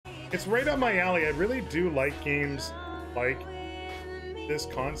It's right up my alley. I really do like games like this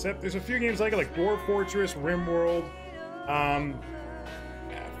concept. There's a few games like Dwarf Fortress, RimWorld,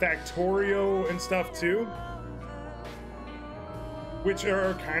 Factorio and stuff too, which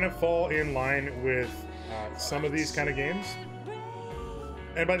are kind of fall in line with some of these kind of games.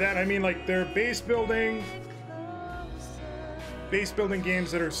 And by that I mean like they're base building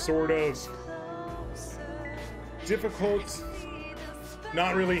games that are sort of difficult,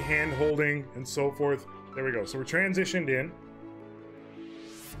 not really hand holding and so forth. There we go. So we're transitioned in.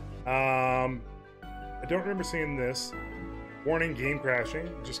 I don't remember seeing this. Warning, game crashing.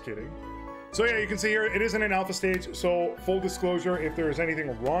 Just kidding. So yeah, you can see here, it is in an alpha stage. So full disclosure, if there is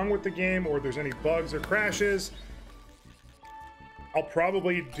anything wrong with the game or there's any bugs or crashes, I'll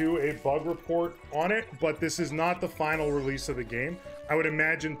probably do a bug report on it, but this is not the final release of the game. I would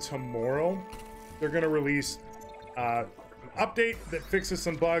imagine tomorrow they're going to release an update that fixes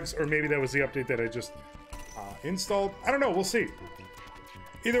some bugs, or maybe that was the update that I just installed. I don't know. We'll see.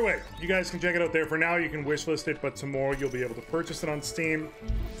 Either way, you guys can check it out there. For now, you can wishlist it, but tomorrow you'll be able to purchase it on Steam.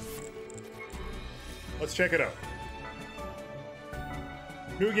 Let's check it out.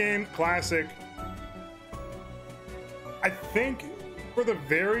 New game, classic. I think for the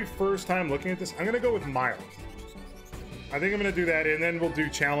very first time looking at this, I'm going to go with mild. I think I'm going to do that, and then we'll do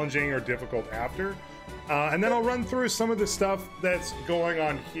challenging or difficult after. And then I'll run through some of the stuff that's going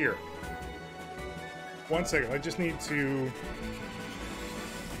on here. One second, I just need to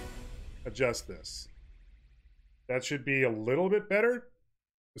adjust this. That should be a little bit better.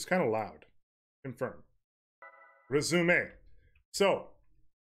 It's kind of loud. Confirm. Resume. So,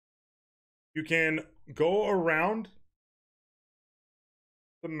 you can go around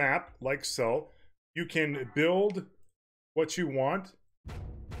the map like so. You can build what you want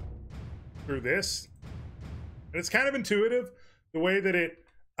through this. And it's kind of intuitive, the way that it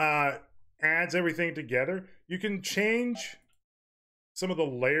adds everything together. You can change some of the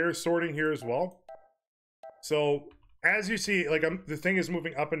layer sorting here as well. So as you see, like the thing is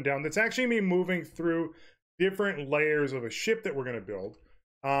moving up and down. That's actually me moving through different layers of a ship that we're going to build.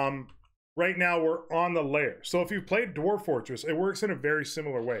 Right now we're on the layer. So if you've played Dwarf Fortress, it works in a very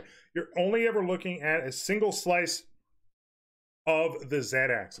similar way. You're only ever looking at a single slice of the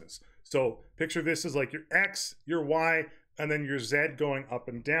Z-axis. So picture this as like your X, your Y, and then your Z going up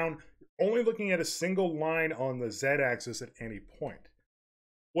and down. You're only looking at a single line on the Z-axis at any point.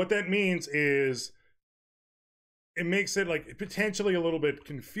 What that means is it makes it like potentially a little bit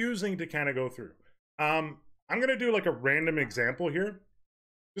confusing to kind of go through. I'm going to do like a random example here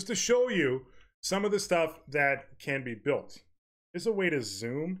just to show you some of the stuff that can be built. There's a way to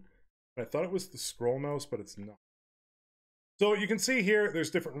zoom. I thought it was the scroll mouse, but it's not. So you can see here,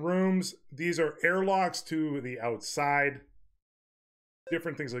 there's different rooms. These are airlocks to the outside.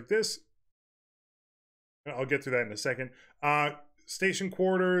 Different things like this. I'll get to that in a second. Station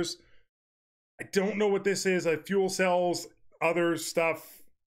quarters. I don't know what this is. Fuel cells, other stuff,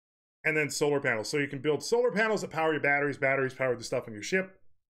 and then solar panels. So you can build solar panels that power your batteries. Batteries power the stuff on your ship.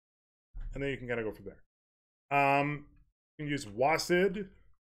 And then you can kind of go from there. You can use WASD.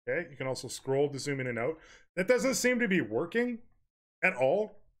 Okay, you can also scroll to zoom in and out. That doesn't seem to be working at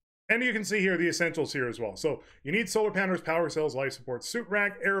all. And you can see here the essentials here as well. So you need solar panels, power cells, life support, suit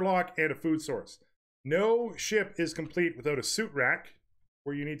rack, airlock, and a food source. No ship is complete without a suit rack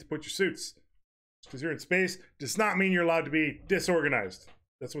where you need to put your suits. Because you're in space does not mean you're allowed to be disorganized.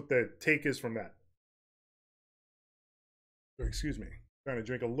 That's what the take is from that. Or excuse me, I'm trying to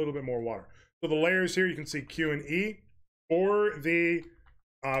drink a little bit more water. So the layers here, you can see Q and E, or the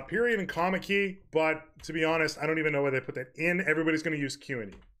period and comma key, but to be honest, I don't even know why they put that in. Everybody's going to use Q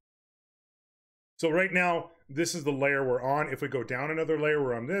and E. So right now, this is the layer we're on. If we go down another layer,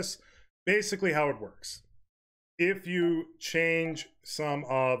 we're on this. Basically how it works. If you change some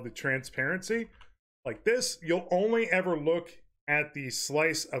of the transparency, like this, you'll only ever look at the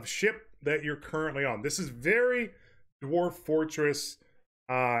slice of ship that you're currently on. This is very Dwarf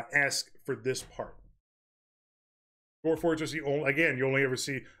Fortress-esque for this part. Dwarf Fortress, you only ever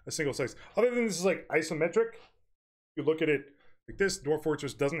see a single slice. Other than this is like isometric. You look at it like this. Dwarf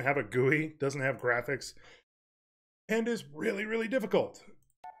Fortress doesn't have a GUI, doesn't have graphics, and is really, really difficult.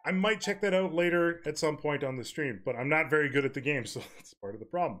 I might check that out later at some point on the stream, but I'm not very good at the game, so that's part of the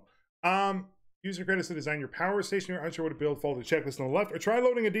problem. User credits to design your power station. You're unsure what to build, follow the checklist on the left, or try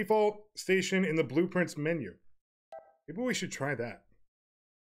loading a default station in the blueprints menu. Maybe we should try that.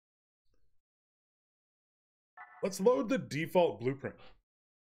 Let's load the default blueprint.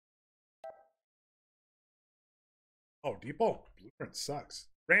 Oh, default blueprint sucks.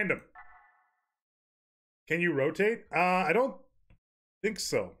 Random. Can you rotate? I don't think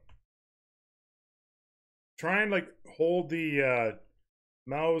so. try and like hold the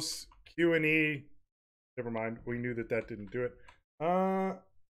mouse Q and E. Never mind. We knew that didn't do it. Gonna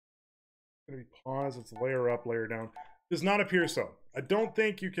be pause. Let's layer up, layer down. Does not appear so. I don't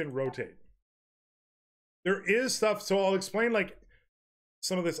think you can rotate. There is stuff, so I'll explain like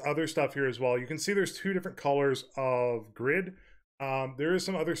some of this other stuff here as well. You can see there's 2 different colors of grid. There is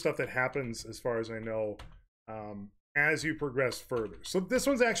some other stuff that happens, as far as I know, as you progress further. So this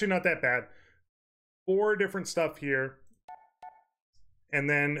one's actually not that bad. 4 different stuff here. And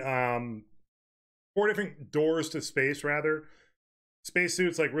then 4 different doors to space, rather.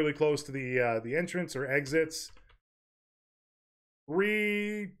 Spacesuits like really close to the entrance or exits.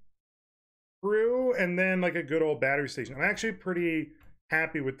 3 crew, and then like a good old battery station. I'm actually pretty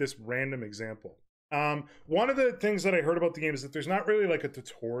happy with this random example. One of the things that I heard about the game is that there's not really like a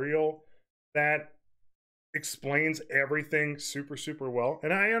tutorial that explains everything super well,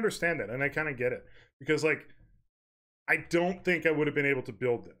 and I understand that, and I kind of get it, because like I don't think I would have been able to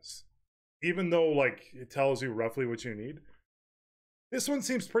build this, even though like it tells you roughly what you need. This one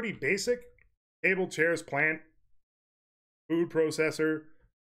seems pretty basic. Table, chairs, plant, food processor.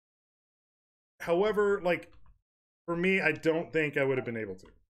 However, like for me, I don't think I would have been able to.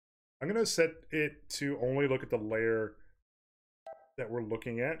 I'm gonna set it to only look at the layer that we're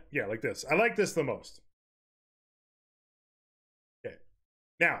looking at. Yeah, like this. I like this the most. Okay,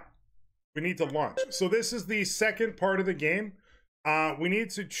 now we need to launch. So this is the second part of the game. We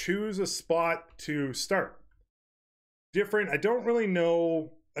need to choose a spot to start. Different, I don't really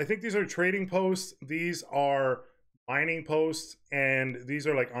know. I think these are trading posts. These are mining posts, and these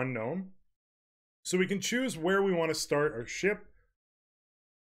are like unknown. So we can choose where we want to start our ship.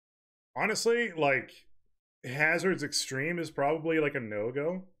 Honestly, like Hazards Extreme is probably like a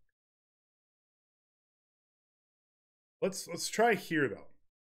no-go. Let's try here though.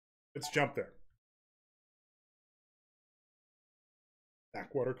 Let's jump there.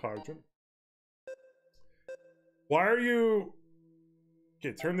 Backwater Cauldron. Why are you...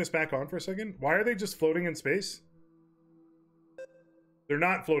 Okay, turn this back on for a second. Why are they just floating in space? They're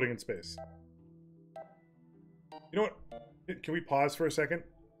not floating in space. You know what? Can we pause for a second?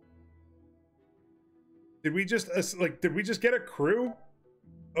 Did we just did we just get a crew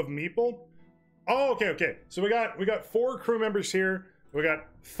of Meeple? Oh, okay. So we got 4 crew members here. We got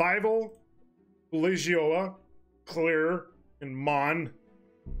Fievel, Ligioa, Clear, and Mon.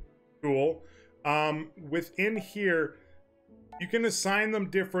 Cool. Within here, you can assign them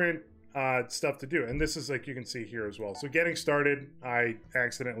different stuff to do, and this is like you can see here as well. So getting started, I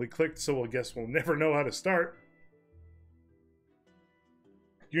accidentally clicked, so we'll guess we'll never know how to start.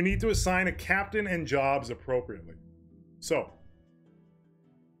 You need to assign a captain and jobs appropriately. So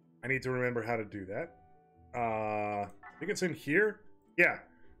I need to remember how to do that. I think it's in here. Yeah.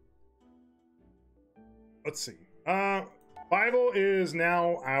 Let's see. Fievel is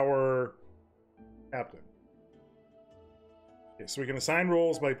now our captain. Okay, so we can assign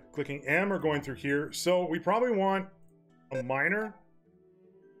roles by clicking M or going through here. So we probably want a miner,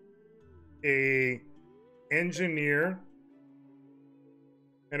 a engineer,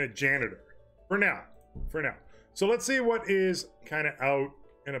 and a janitor for now. So let's see what is kind of out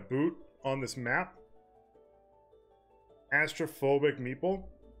and about on this map. Astrophobic Meeple.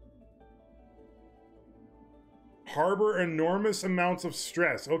 Harbor enormous amounts of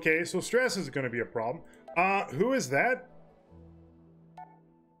stress. Okay, so stress is going to be a problem. Who is that?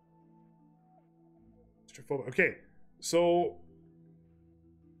 Astrophobic. Okay, so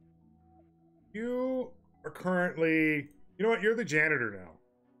you are currently... You know what? You're the janitor now.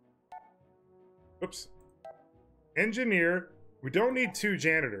 Oops. Engineer. We don't need 2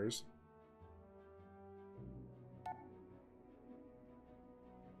 janitors.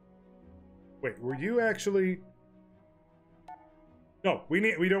 Wait, were you actually... No, we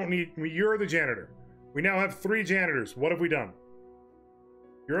don't need... You're the janitor. We now have 3 janitors. What have we done?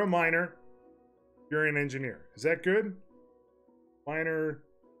 You're a miner. You're an engineer. Is that good? Miner.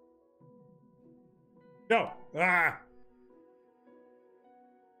 No. Ah!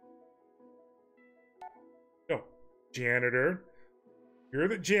 No. Janitor. You're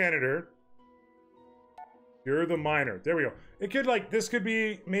the janitor. You're the miner. There we go. It could, like, this could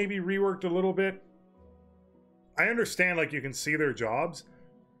be maybe reworked a little bit. I understand, like, you can see their jobs.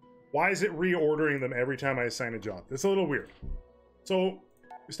 Why is it reordering them every time I assign a job? That's a little weird. So,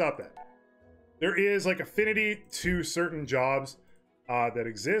 we stop that. There is, like, affinity to certain jobs that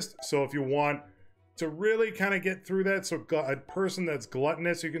exist. So, if you want to really kind of get through that, so a person that's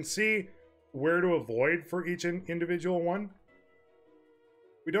gluttonous, you can see where to avoid for each individual one.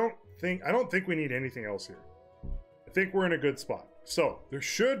 I don't think we need anything else here. I think we're in a good spot. So, there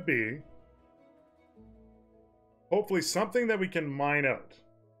should be Hopefully something that we can mine out.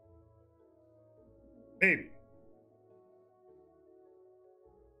 Maybe.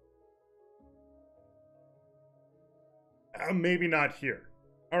 Maybe not here.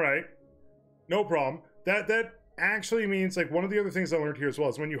 All right. No problem. That actually means, like, one of the other things I learned here as well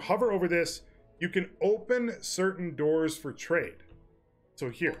is when you hover over this, you can open certain doors for trade. So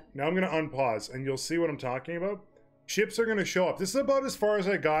here, now I'm going to unpause and you'll see what I'm talking about. Ships are going to show up. This is about as far as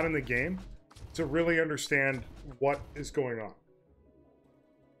I got in the game to really understand what is going on.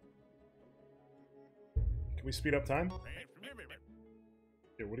 Can we speed up time?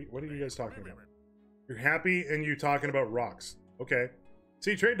 Okay, what are you guys talking about? You're happy and you talking about rocks. Okay.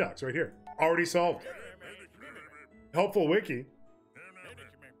 See, trade docks right here. Already solved. Helpful wiki.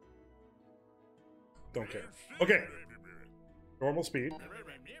 Don't care. Okay. Normal speed.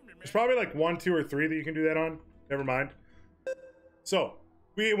 There's probably like 1, 2, or 3 that you can do that on. Never mind. So,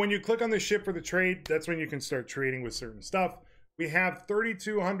 when you click on the ship for the trade, that's when you can start trading with certain stuff. We have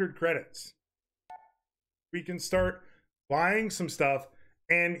 3,200 credits. We can start buying some stuff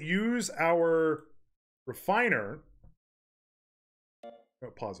and use our refiner. Oh,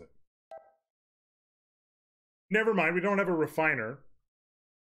 pause it. Never mind, we don't have a refiner.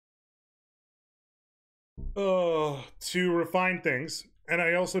 To refine things. And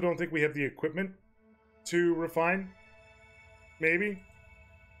I also don't think we have the equipment to refine. Maybe.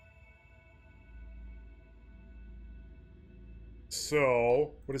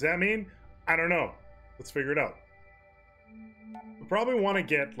 So, what does that mean? I don't know. Let's figure it out. We probably want to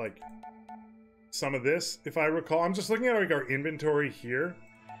get, like, some of this, if I recall. I'm just looking at, like, our inventory here.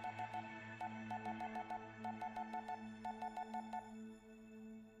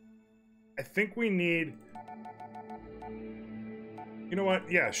 I think we need... You know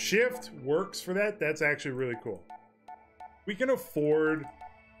what? Yeah, shift works for that. That's actually really cool. We can afford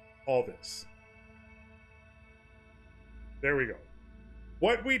all this. There we go.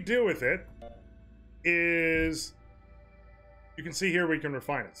 What we do with it is... You can see here we can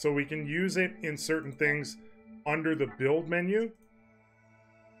refine it. So we can use it in certain things under the build menu.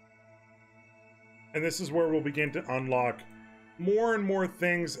 And this is where we'll begin to unlock more and more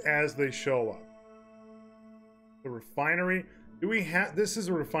things as they show up. The refinery. Do we have... This is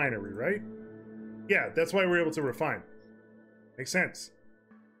a refinery, right? Yeah, that's why we're able to refine. Makes sense.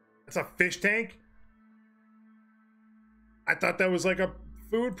 That's a fish tank? I thought that was like a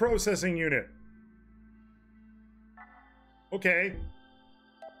food processing unit. Okay.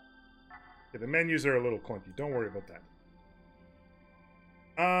 Yeah, the menus are a little clunky. Don't worry about that.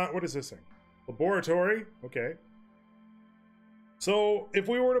 What is this thing? Laboratory. Okay. So, if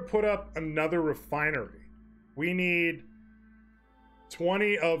we were to put up another refinery, we need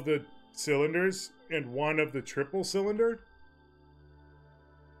 20 of the cylinders and 1 of the triple cylinder.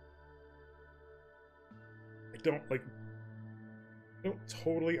 I don't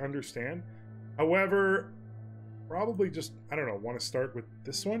totally understand. However, probably just, I don't know, want to start with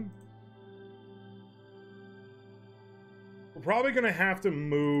this one. We're probably going to have to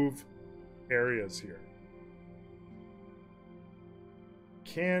move areas here.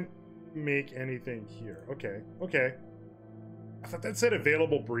 Can't make anything here. Okay, okay. I thought that said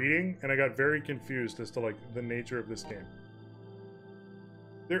available breeding, and I got very confused as to, like, the nature of this game.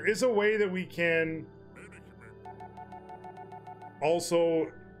 There is a way that we can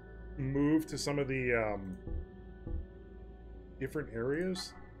also move to some of the different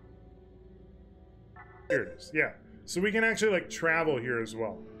areas. Here it is, yeah. So we can actually, like, travel here as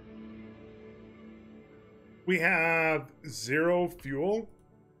well. We have 0 fuel.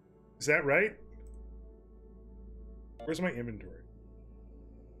 Is that right? Where's my inventory?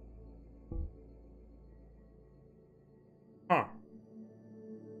 Huh.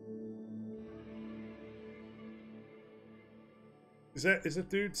 Is that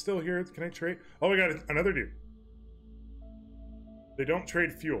dude still here? Can I trade? Oh, we got another dude. They don't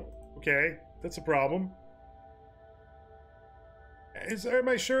trade fuel. Okay, that's a problem. Am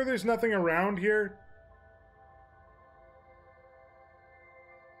I sure there's nothing around here?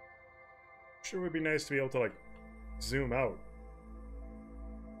 Sure would be nice to be able to, like, zoom out.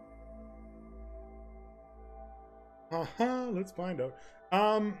 Let's find out.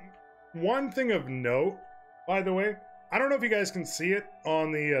 One thing of note, by the way, I don't know if you guys can see it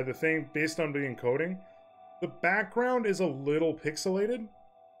on the thing based on the encoding. The background is a little pixelated,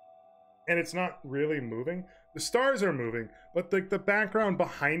 and it's not really moving. The stars are moving, but the background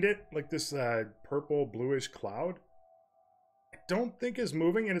behind it, like this purple bluish cloud, I don't think is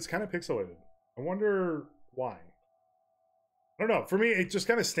moving, and it's kind of pixelated. I wonder why. I don't know. For me, it just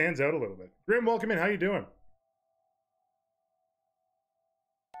kind of stands out a little bit. Grim, welcome in. How you doing?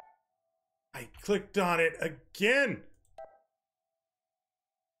 I I clicked on it again.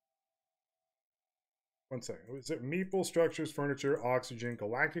 One second. Is it Meeple, structures, furniture, oxygen,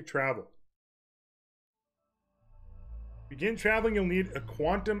 galactic travel? Begin traveling, you'll need a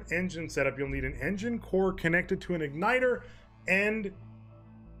quantum engine setup. You'll need an engine core connected to an igniter and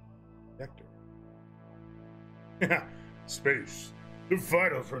vector. Space, the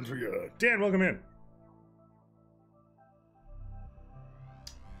final frontier. Dan, welcome in.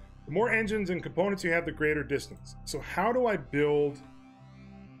 The more engines and components you have, the greater distance. So how do I build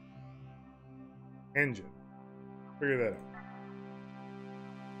engine? Figure that out.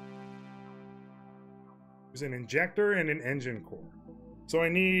 There's an injector and an engine core. So I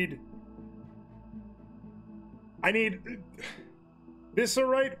need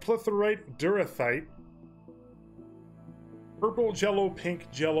viscerite, plethorite, durathite, purple jello,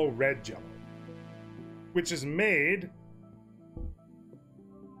 pink jello, red jello, which is made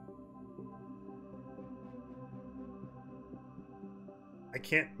I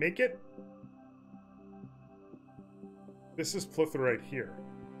can't make it. This is plethorite here.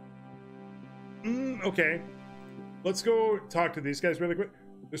 Okay. Let's go talk to these guys really quick.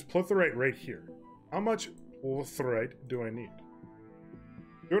 There's plethorite right here. How much plethorite do I need?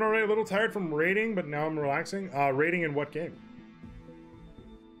 Doing alright, a little tired from raiding, but now I'm relaxing. Raiding in what game?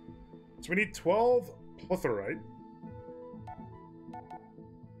 So we need 12 plethorite.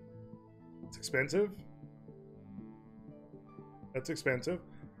 It's expensive. That's expensive.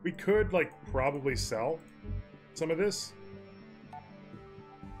 We could, like, probably sell some of this.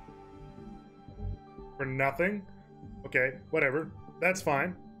 For nothing. Okay, whatever. That's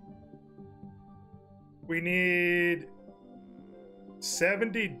fine. We need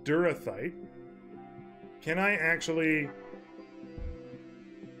 70 durathite. Can I actually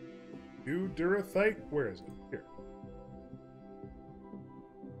do durathite? Where is it? Here.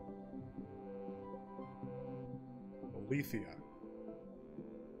 Alethea.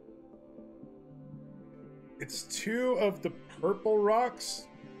 It's 2 of the purple rocks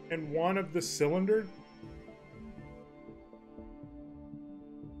and 1 of the cylinder.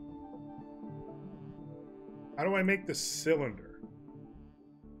 How do I make the cylinder?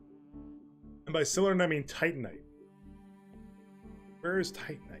 And by cylinder, I mean titanite. Where is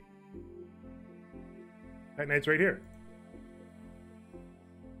titanite? Titanite's right here.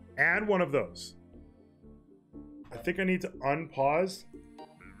 Add 1 of those. I think I need to unpause.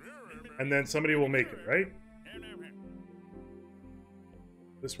 And then somebody will make it, right?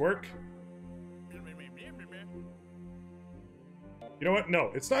 This work? You know what? No,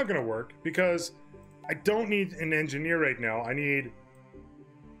 it's not going to work because I don't need an engineer right now. I need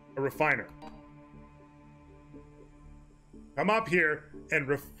a refiner. Come up here and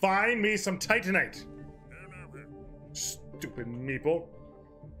refine me some titanite. Stupid meeple.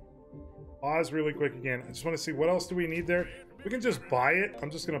 Pause really quick again. I just want to see what else do we need there. We can just buy it. I'm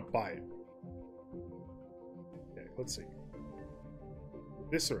just going to buy it. Okay, let's see.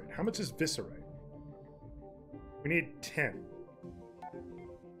 Viscerite. How much is viscerite? We need 10.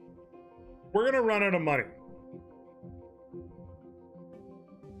 We're going to run out of money.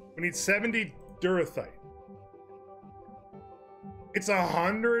 We need 70 durathite. It's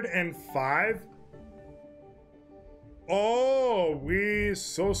 105? Oh, we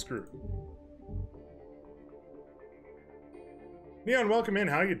so screwed. Neon, welcome in.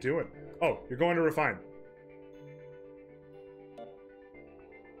 How you doing? Oh, you're going to refine.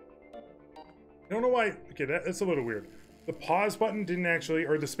 I don't know why. Okay, that's a little weird. The pause button didn't actually,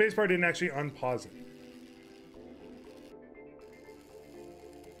 or the spacebar didn't actually unpause it.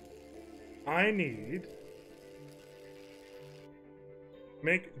 I need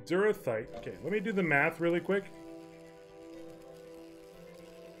make durathite. Okay, let me do the math really quick.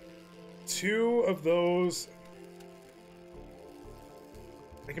 2 of those.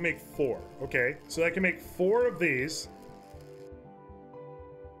 I can make 4. Okay, so I can make 4 of these,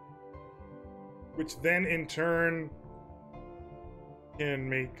 which then in turn can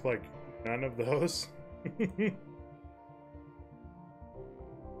make like none of those.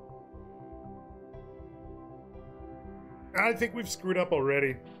 I think we've screwed up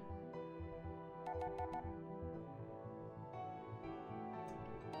already.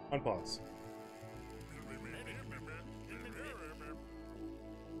 Unpause.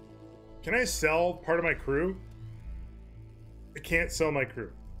 Can I sell part of my crew? I can't sell my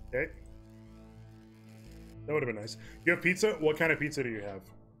crew. Okay. That would have been nice. You have pizza? What kind of pizza do you have?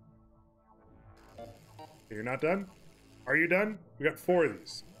 Okay, you're not done? Are you done? We got 4 of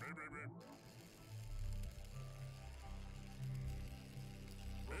these.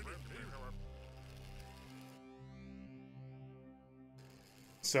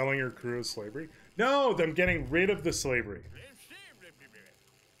 selling your crew as slavery? No, I'm getting rid of the slavery.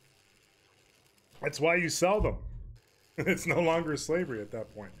 That's why you sell them. It's no longer slavery at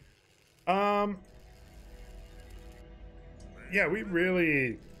that point. Yeah, we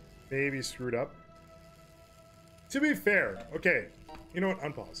really maybe screwed up. To be fair, okay, you know what?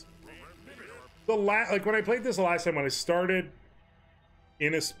 Unpause. Like when I played this the last time, when I started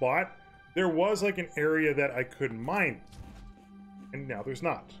in a spot, there was like an area that I could mine, and now there's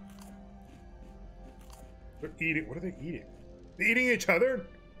not. They're eating. What are they eating? They're eating each other?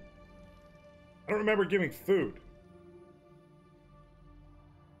 I don't remember giving food.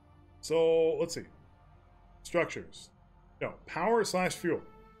 So let's see. Structures. No, power / fuel.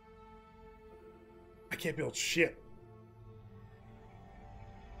 I can't build shit.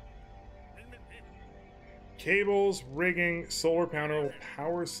 Cables, rigging, solar panel,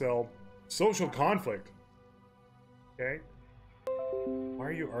 power cell, social conflict. Okay. Why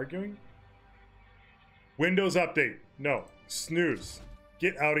are you arguing? Windows update. No. Snooze.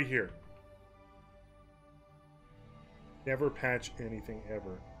 Get out of here. Never patch anything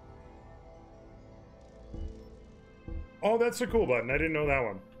ever. Oh, that's the cool button. I didn't know that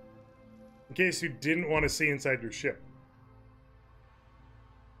one. In case you didn't want to see inside your ship.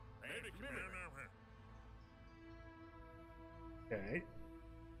 Okay.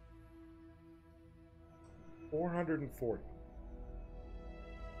 440.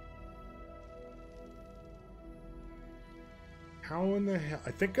 How in the hell?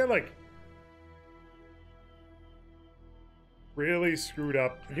 I think I like really screwed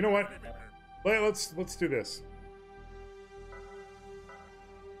up. You know what? Let's do this.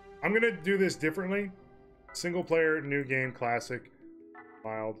 I'm gonna do this differently. Single player, new game, classic,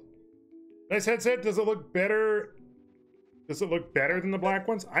 mild. Nice headset. Does it look better? Does it look better than the black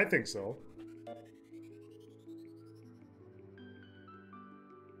ones? I think so.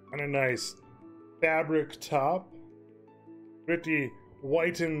 And a nice fabric top. Pretty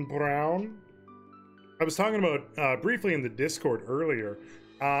white and brown. I was talking about briefly in the Discord earlier.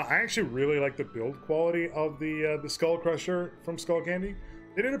 I actually really like the build quality of the Skull Crusher from Skull Candy.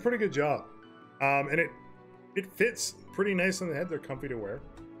 They did a pretty good job, and it fits pretty nice on the head. They're comfy to wear,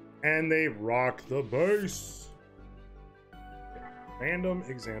 and they rock the base. Okay. Random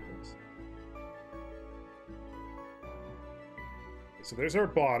examples. Okay, so there's our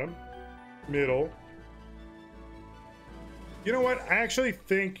bottom, middle. You know what? I actually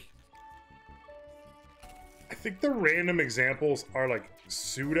think the random examples are like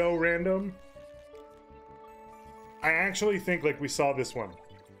pseudo random. I actually think like we saw this one.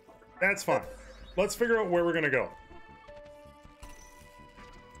 That's fine. Let's figure out where we're gonna go.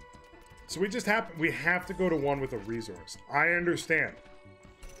 So we have to go to one with a resource. I understand.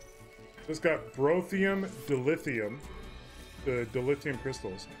 It's got brothium, dilithium, the dilithium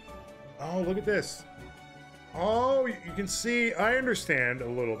crystals. Oh, look at this. Oh, you can see, I understand a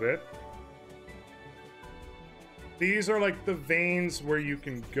little bit. These are like the veins where you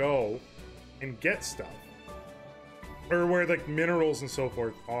can go and get stuff. Or where like minerals and so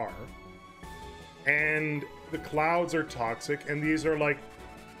forth are. And the clouds are toxic, and these are like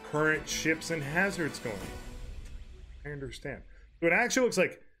current ships and hazards going on. I understand. So it actually looks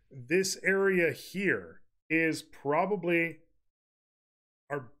like this area here is probably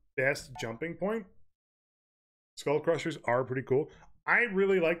our best jumping point. Skull Crushers are pretty cool. I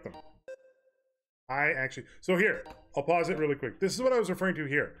really like them. So here, I'll pause it really quick. This is what I was referring to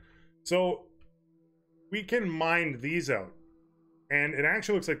here. So we can mine these out, and it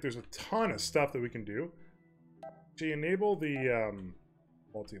actually looks like there's a ton of stuff that we can do. Actually, enable the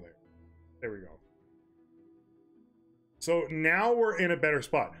multi-layer. There we go. So now we're in a better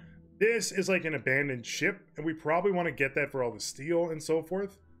spot. This is like an abandoned ship, and we probably want to get that for all the steel and so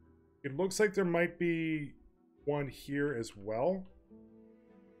forth. It looks like there might be one here as well.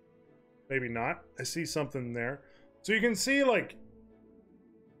 Maybe not. I see something there. So you can see like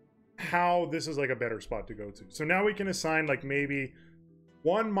how this is like a better spot to go to. So now we can assign like maybe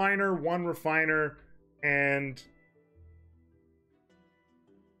one miner, one refiner, and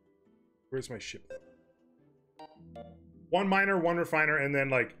where's my ship? One miner, one refiner, and then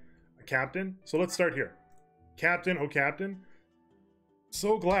like a captain. So let's start here. Captain, oh captain.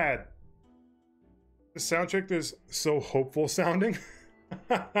 So glad. The soundtrack is so hopeful sounding.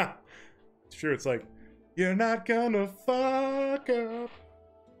 Sure, it's like, you're not gonna fuck up.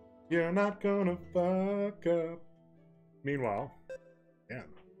 You're not gonna fuck up. Meanwhile, yeah.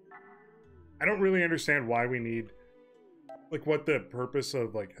 I don't really understand why we need, like, what the purpose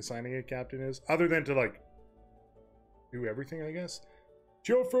of, like, assigning a captain is, other than to, like, do everything, I guess.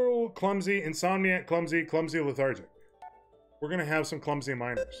 Chauffeur, clumsy, insomniac, clumsy, clumsy, lethargic. we're going to have some clumsy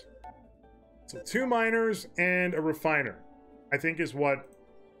miners. So 2 miners and a refiner, I think, is what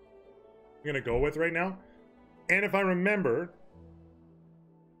I'm going to go with right now. And if I remember,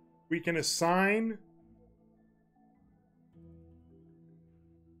 we can assign...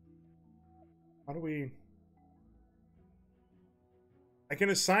 How do we... I can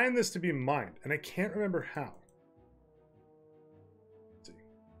assign this to be mined, and I can't remember how. Let's see.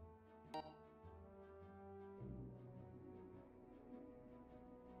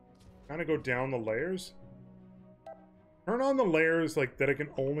 Kind of go down the layers. Turn on the layers like that I can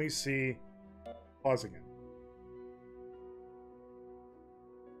only see pausing it.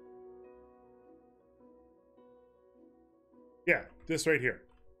 Yeah, this right here.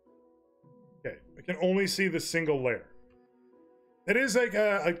 Okay, I can only see the single layer. It is like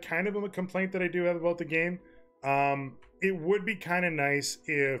a kind of a complaint that I do have about the game. It would be kind of nice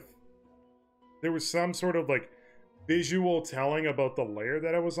if there was some sort of like visual telling about the layer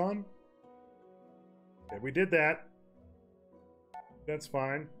that I was on. Okay, we did that. That's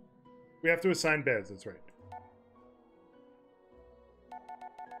fine. We have to assign beds, that's right.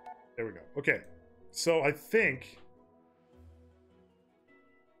 There we go. Okay, so I think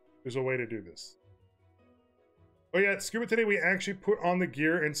there's a way to do this. Oh yeah, at Scuba today we actually put on the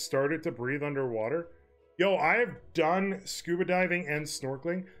gear and started to breathe underwater. Yo, I have done scuba diving and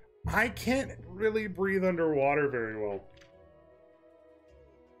snorkeling. I can't really breathe underwater very well.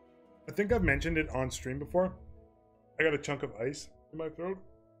 I think I've mentioned it on stream before. I got a chunk of ice in my throat.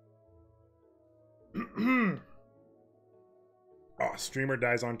 Oh, streamer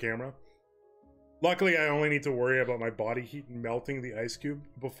dies on camera. Luckily, I only need to worry about my body heat and melting the ice cube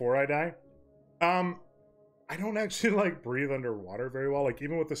before I die. I don't actually like breathe underwater very well, like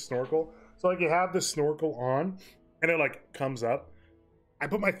even with the snorkel. So like you have the snorkel on and it like comes up. I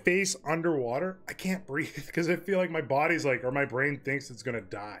put my face underwater. I can't breathe because I feel like my body's like, or my brain thinks it's gonna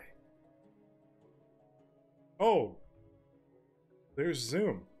die. Oh, there's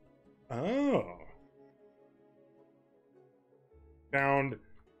zoom. Oh. Found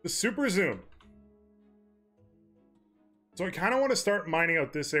the super zoom. So I kind of want to start mining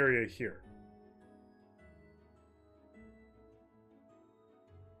out this area here.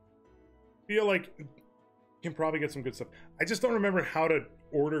 Feel like you can probably get some good stuff. I just don't remember how to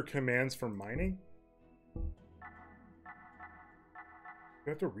order commands for mining. You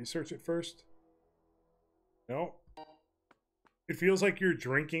have to research it first. No. It feels like you're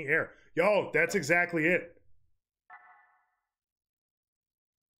drinking air. Yo, that's exactly it.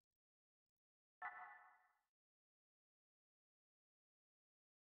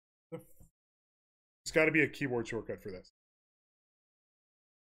 There's got to be a keyboard shortcut for this.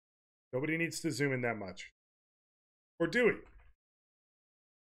 Nobody needs to zoom in that much. Or do we?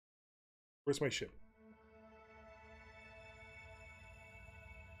 Where's my ship?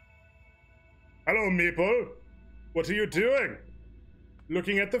 Hello, Meeple. What are you doing?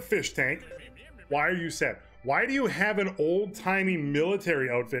 Looking at the fish tank. Why are you sad? Why do you have an old-timey military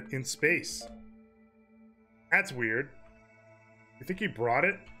outfit in space? That's weird. You think he brought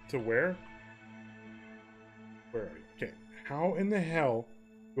it to wear? Where are you? Okay. How in the hell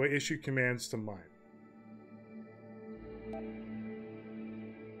do I issue commands to mine?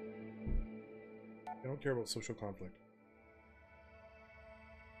 I don't care about social conflict.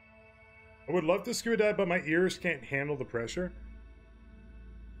 I would love to scuba dive, but my ears can't handle the pressure.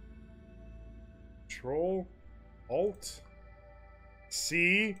 Control, Alt,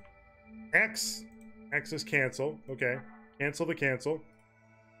 C, X. X is cancel. Okay. Cancel the cancel.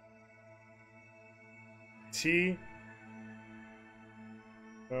 T.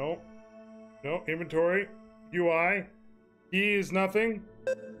 No. No. Inventory. UI. E is nothing.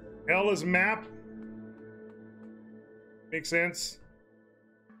 L is map. Makes sense.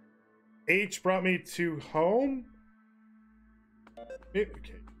 H brought me to home. Okay.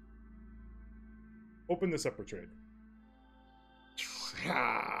 Open this up for trade.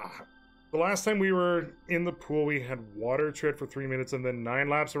 The last time we were in the pool, we had water tread for 3 minutes and then 9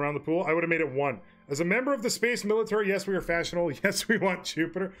 laps around the pool. I would have made it 1. As a member of the space military, yes, we are fashionable. Yes, we want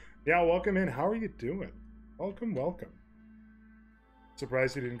Jupiter. Yeah, welcome in. How are you doing? Welcome, welcome.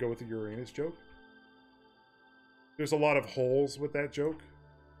 Surprised you didn't go with the Uranus joke. There's a lot of holes with that joke.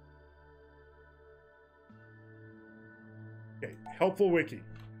 Okay, helpful wiki.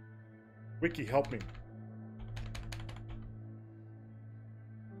 Wiki, help me.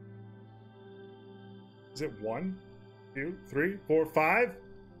 Is it 1, 2, 3, 4, 5?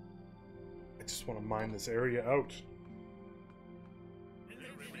 I just want to mine this area out.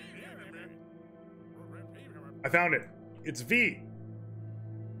 I found it. It's V.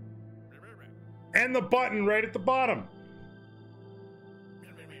 And the button right at the bottom.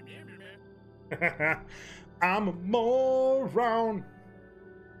 I'm a moron.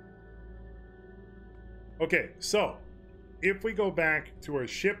 Okay, so if we go back to our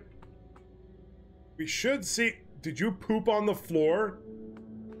ship, we should see. Did you poop on the floor?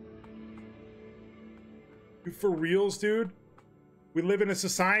 You for reals, dude? We live in a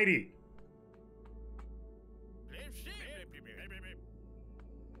society.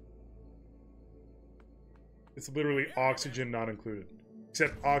 It's literally oxygen not included.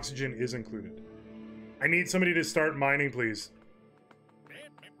 Except oxygen is included. I need somebody to start mining, please.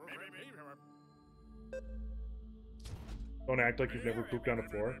 Don't act like you've never pooped on a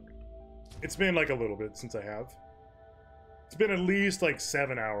floor. It's been like a little bit since I have. It's been at least like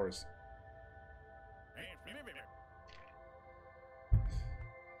 7 hours.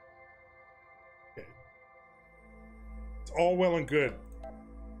 Okay. It's all well and good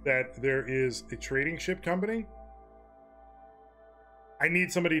that there is a trading ship company. I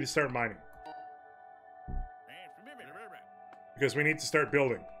need somebody to start mining. Because we need to start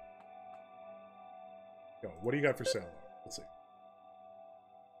building. Go. What do you got for sale? Let's see.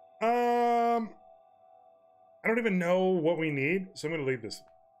 I don't even know what we need, so I'm gonna leave this.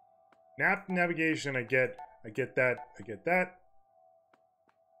 Navigation, I get that, I get that.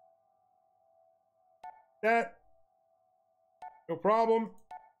 That. No problem.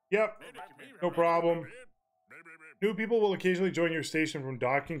 Yep. No problem. New people will occasionally join your station from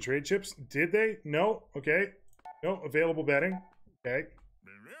docking trade ships. Did they? No. Okay. No. Available betting. Okay.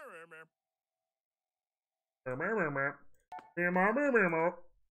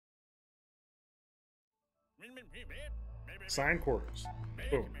 Signed quarters.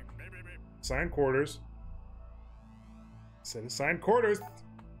 Boom. Signed quarters. Set assigned quarters.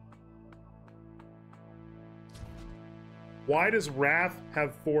 Why does Wrath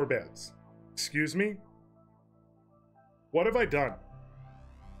have 4 beds? Excuse me? What have I done?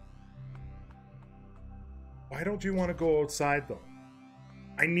 Why don't you want to go outside, though?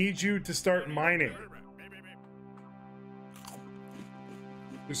 I need you to start mining.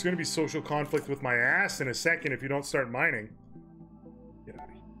 There's going to be social conflict with my ass in a second if you don't start mining. Get out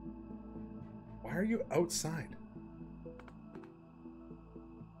of here. Why are you outside?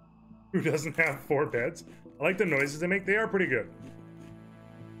 Who doesn't have 4 beds? I like the noises they make. They are pretty good.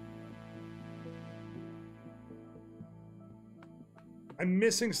 I'm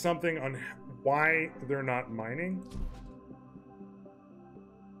missing something on why they're not mining.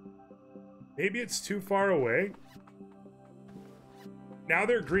 Maybe it's too far away. Now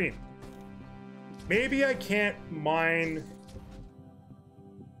they're green. Maybe I can't mine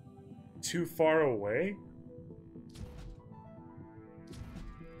too far away.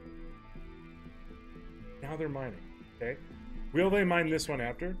 Now they're mining. Okay. Will they mine this one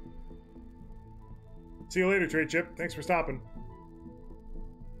after? See you later, trade chip. Thanks for stopping.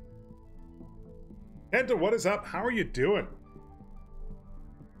 Penta, what is up? How are you doing?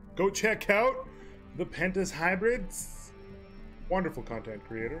 Go check out the Penta's hybrids. Wonderful content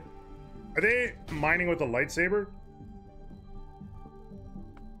creator. Are they mining with a lightsaber?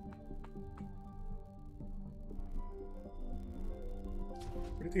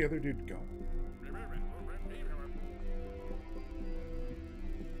 Where did the other dude go?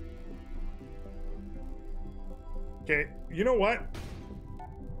 Okay, you know what?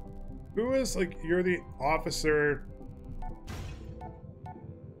 Who is, like, you're the officer...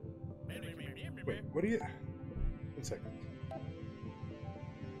 Wait, what do you... 1 second.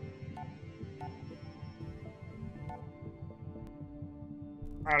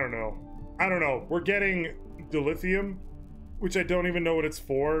 I don't know. I don't know. We're getting dilithium, which I don't even know what it's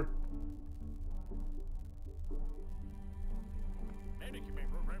for.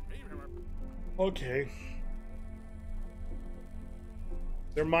 Okay.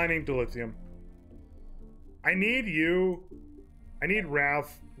 They're mining dilithium. I need you. I need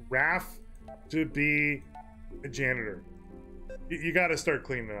Ralph to be a janitor. You gotta start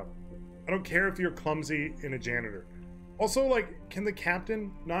cleaning up. I don't care if you're clumsy in a janitor. Also, like, can the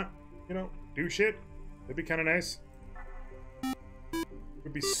captain not, you know, do shit? That'd be kind of nice. It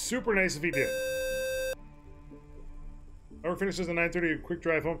would be super nice if he did. Hour finishes at 9:30, a quick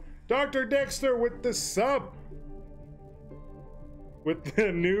drive home. Dr. Dexter with the sub! With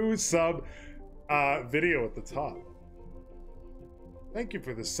the new sub video at the top. Thank you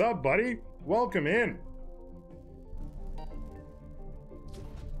for the sub, buddy. Welcome in.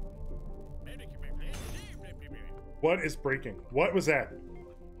 What is breaking? What was that?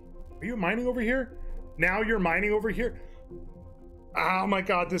 Are you mining over here? Now you're mining over here? Oh my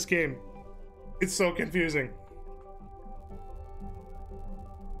god, this game. It's so confusing.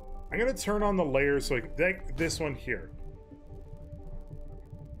 I'm gonna turn on the layers so I can, like this one here.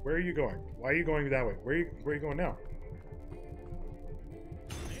 Where are you going? Why are you going that way? Where are you going now?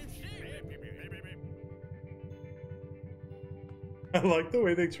 I like the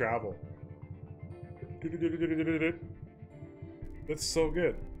way they travel. That's so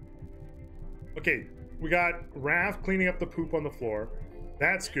good. Okay, we got Raph cleaning up the poop on the floor.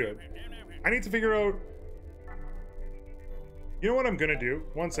 That's good. I need to figure out... You know what I'm gonna do?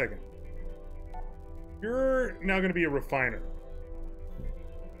 One second. You're now gonna be a refiner.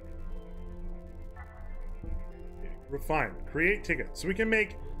 Refine. Create tickets. So we can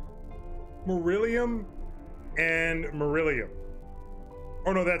make Beryllium and Beryllium.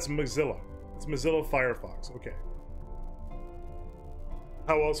 Oh no, that's Mozilla. It's Mozilla Firefox. Okay.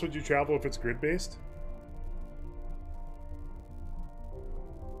 How else would you travel if it's grid-based?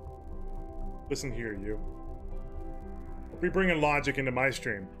 Listen here, you. I'll be bringing logic into my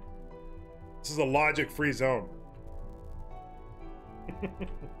stream. This is a logic-free zone.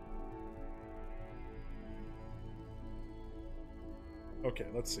 Okay,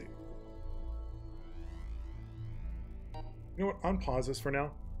 let's see. You know what? Unpause this for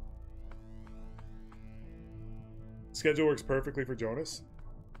now. Schedule works perfectly for Jonas.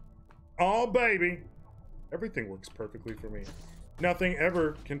 Oh, baby. Everything works perfectly for me. Nothing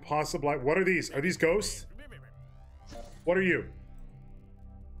ever can possibly... What are these? Are these ghosts? What are you?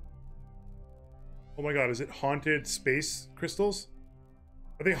 Oh my god, is it haunted space crystals?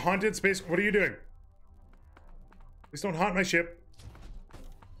 Are they haunted space... What are you doing? Please don't haunt my ship.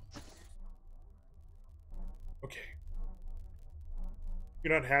 Okay.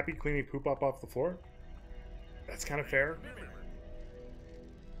 You're not happy cleaning poop up off the floor? That's kind of fair.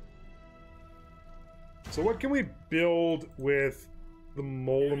 So what can we build with the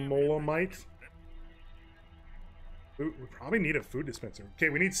Molamite? We probably need a food dispenser. Okay,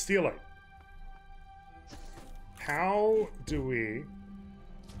 we need steelite. How do we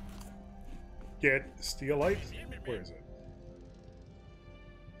get steelite? Where is it?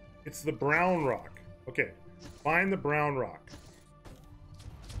 It's the brown rock. Okay, find the brown rock.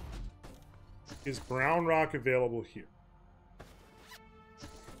 Is brown rock available here?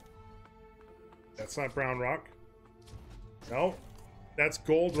 That's not brown rock. No, that's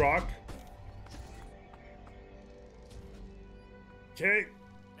gold rock. Okay.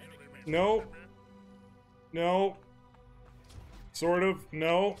 No. No. Sort of.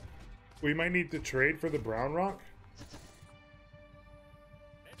 No. We might need to trade for the brown rock.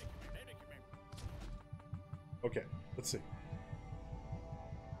 Okay, let's see.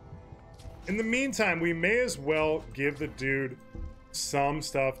 In the meantime, we may as well give the dude some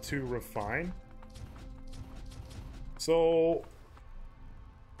stuff to refine. So,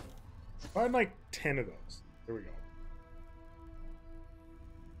 find like 10 of those. There we go.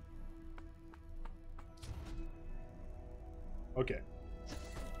 Okay.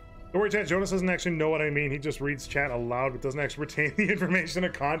 Don't worry, chat. Jonas doesn't actually know what I mean. He just reads chat aloud, but doesn't actually retain the information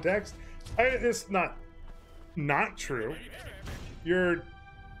in context. It's not true. You're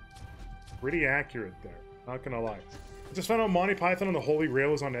pretty accurate there. Not gonna lie. I just found out Monty Python and the Holy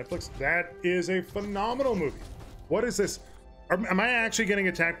Grail is on Netflix. That is a phenomenal movie. What is this? Am I actually getting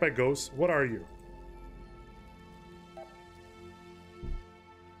attacked by ghosts? What are you?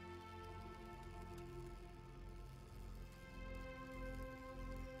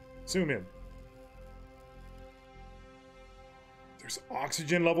 Zoom in. There's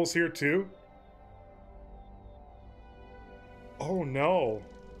oxygen levels here too? Oh no.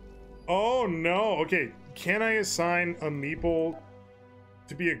 Oh no. Okay, can I assign a Meeple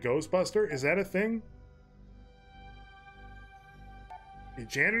to be a Ghostbuster? Is that a thing? The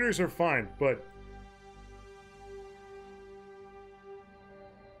janitors are fine, but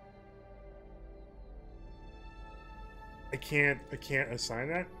I can't assign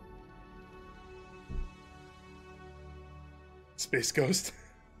that. Space Ghost.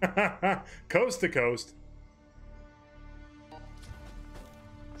 Coast to coast.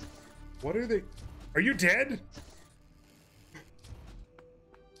 What are they? Are you dead?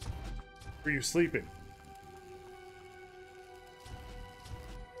 Or are you sleeping?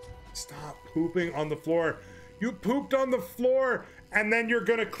 Stop pooping on the floor. You pooped on the floor, and then you're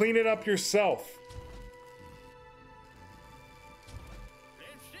gonna clean it up yourself.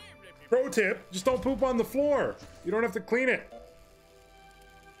 Pro tip, just don't poop on the floor. You don't have to clean it.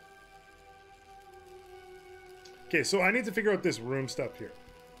 Okay, so I need to figure out this room stuff here.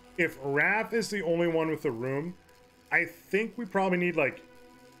 If Raph is the only one with the room, I think we probably need, like,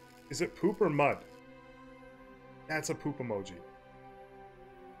 is it poop or mud? That's a poop emoji.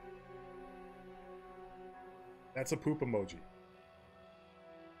 That's a poop emoji.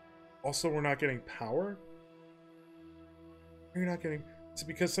 Also, we're not getting power. You're not getting... Is it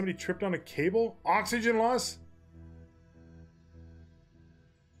because somebody tripped on a cable? Oxygen loss?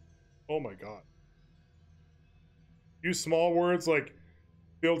 Oh my god. Use small words like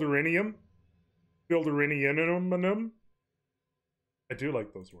builderinium. Builderinium. I do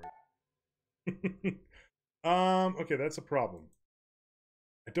like those words. Okay, that's a problem.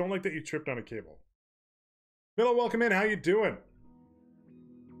 I don't like that you tripped on a cable. Milo, welcome in. How you doing?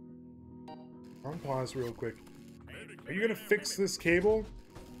 On pause real quick. Are you gonna fix this cable?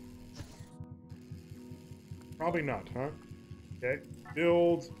 Probably not, huh? Okay.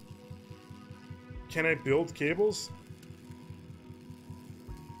 Build. Can I build cables?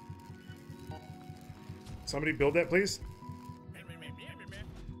 Somebody build that, please.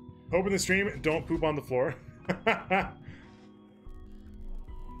 Open the stream. Don't poop on the floor.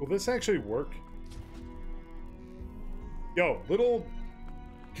 Will this actually work? Yo, little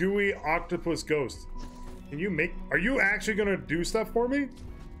gooey octopus ghost. Can you make... Are you actually gonna do stuff for me?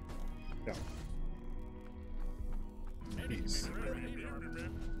 No. Peace.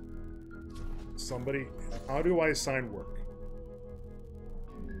 Somebody... How do I assign work?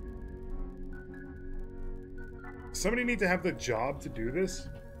 Somebody need to have the job to do this?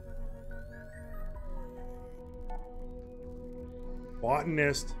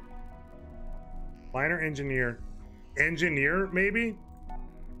 Botanist. Minor engineer. Engineer, maybe?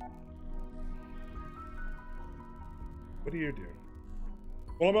 What do you do?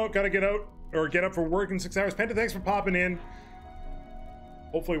 Well, I'm out. Gotta get out or get up for work in 6 hours. Penta, thanks for popping in.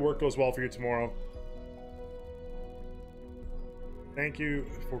 Hopefully work goes well for you tomorrow. Thank you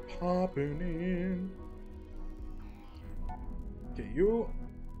for popping in. Okay, you're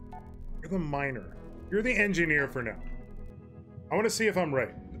the miner. You're the engineer for now. I want to see if I'm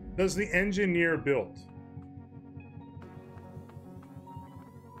right. Does the engineer build?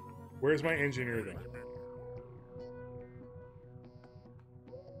 Where's my engineer then?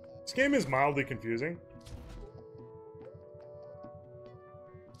 This game is mildly confusing.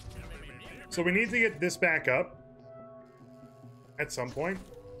 So we need to get this back up at some point.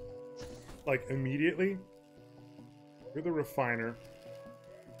 Like immediately. You're the refiner.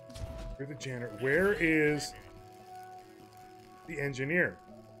 You're the janitor. Where is the engineer?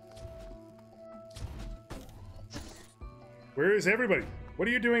 Where is everybody? What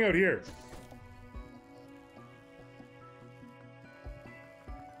are you doing out here?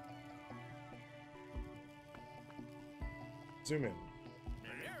 Zoom in.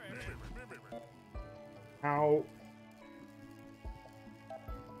 How?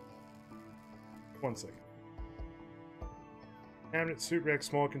 One second. Cabinet, suit rack,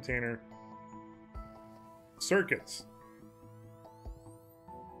 small container. Circuits.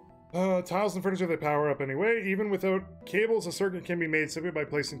 Tiles and furniture that power up anyway. Even without cables, a circuit can be made simply by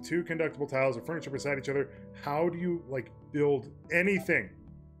placing two conductible tiles or furniture beside each other. How do you, like, build anything?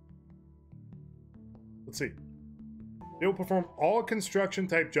 Let's see. They will perform all construction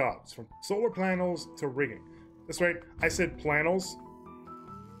type jobs, from solar panels to rigging. That's right, I said planels.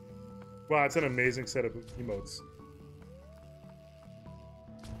 Wow, it's an amazing set of emotes.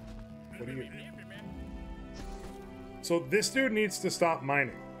 What do you... So this dude needs to stop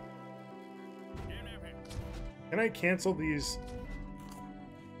mining. Can I cancel these?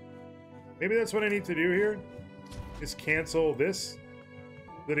 Maybe that's what I need to do here, is cancel this,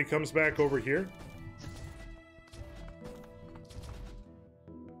 that he comes back over here.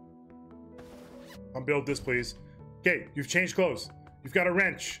 Build this, please. Okay, you've changed clothes. You've got a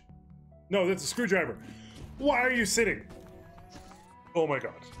wrench. No, that's a screwdriver. Why are you sitting? Oh my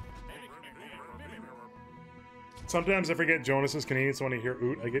god. Sometimes I forget Jonas is Canadian, so when I hear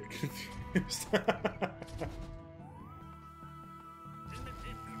oot, I get confused.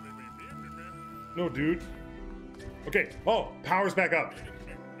 No, dude. Okay. Oh, power's back up.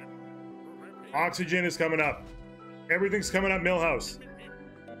 Oxygen is coming up. Everything's coming up, Millhouse.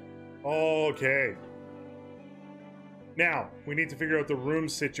 Okay. Now, we need to figure out the room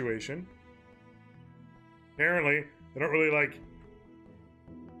situation. Apparently, they don't really like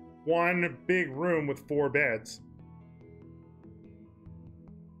one big room with 4 beds.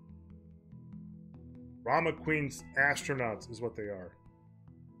 Rama Queen's astronauts is what they are.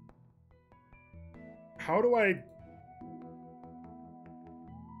 How do I...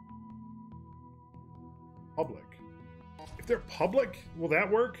 Public. If they're public, will that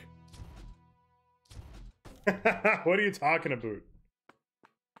work? What are you talking about?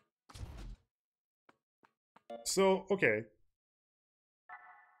 So, okay.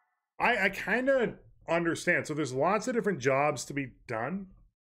 I kind of understand. So there's lots of different jobs to be done.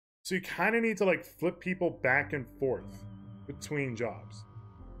 So you kind of need to like flip people back and forth between jobs.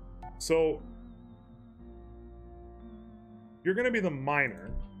 So you're going to be the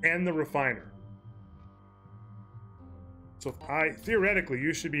miner and the refiner. So theoretically,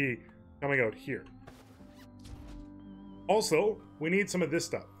 you should be coming out here. Also, we need some of this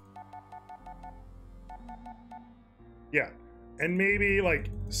stuff. Yeah, and maybe like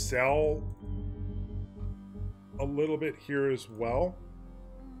sell a little bit here as well.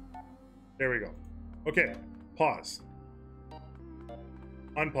 There we go. Okay, pause.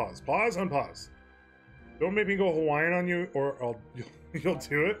 Unpause. Pause, unpause. Don't make me go Hawaiian on you, or you'll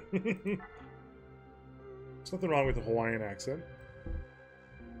do it. There's nothing wrong with the Hawaiian accent.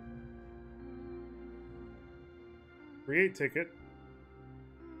 Create ticket.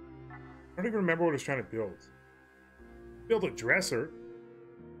 I don't even remember what I was trying to build. Build a dresser.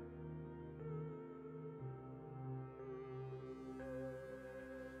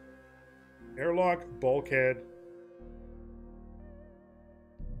 Airlock, bulkhead.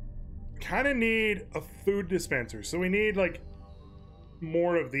 Kind of need a food dispenser, so we need like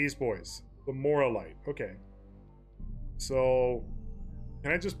more of these boys. The Moralite. Okay. So,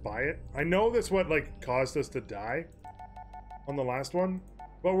 can I just buy it? I know that's what like caused us to die on the last one,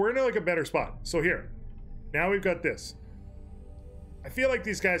 but we're in like a better spot. So here, now we've got this. I feel like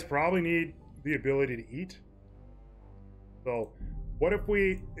these guys probably need the ability to eat. So, what if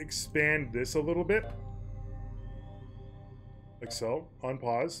we expand this a little bit? Like so.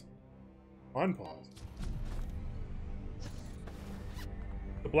 Unpause. Unpause.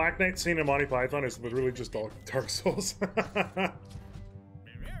 The Black Knight scene in Monty Python is literally just all Dark Souls. I'm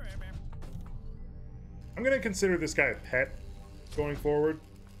going to consider this guy a pet going forward.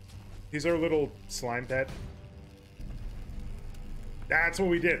 He's our little slime pet. That's what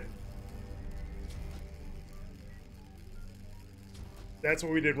we did. That's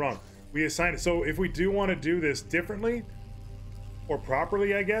what we did wrong. We assigned it. So if we do want to do this differently, or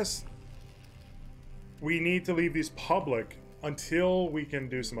properly, I guess, we need to leave these public until we can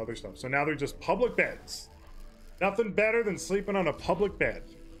do some other stuff. So now they're just public beds. Nothing better than sleeping on a public bed.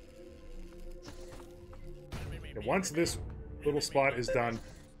 And once this little spot is done,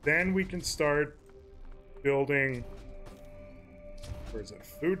 then we can start building, where is it,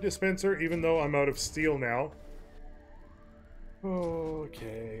 food dispenser, even though I'm out of steel now.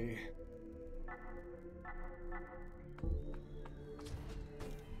 Okay.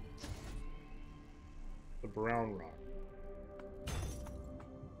 The brown rock.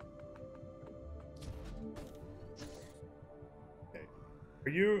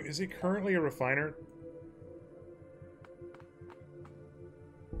 Okay. Is he currently a refiner?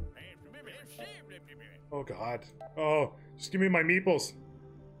 Oh god. Oh, just give me my meeples.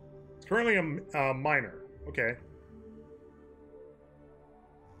 It's currently a miner. Okay.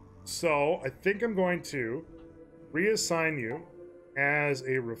 So, I think I'm going to reassign you as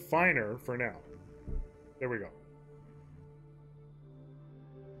a refiner for now. There we go.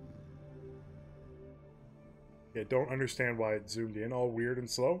 Yeah, don't understand why it zoomed in all weird and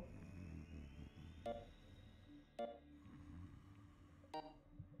slow.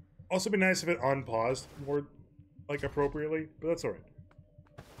 Also be nice if it unpaused more, like, appropriately, but that's alright.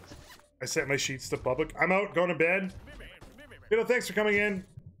 I set my sheets to public. I'm out, going to bed. Thanks for coming in.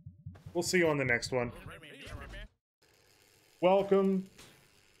 We'll see you on the next one. Welcome.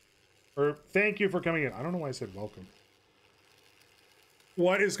 Or thank you for coming in. I don't know why I said welcome.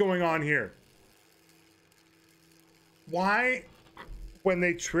 What is going on here? Why, when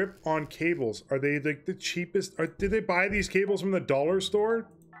they trip on cables, are they like the cheapest? Did they buy these cables from the dollar store?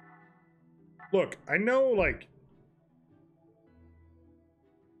 Look, I know like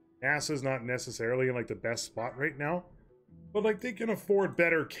NASA's not necessarily in like the best spot right now, but like they can afford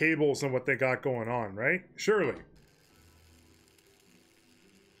better cables than what they got going on, right? Surely.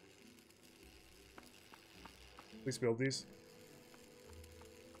 Please build these.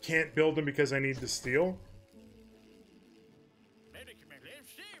 Can't build them because I need the steel.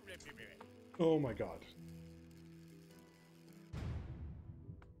 Oh my god.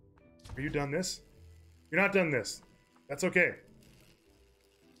 Are you done this? You're not done this. That's okay.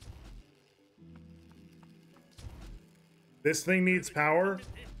 This thing needs power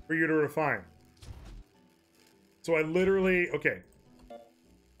for you to refine. So I literally, okay.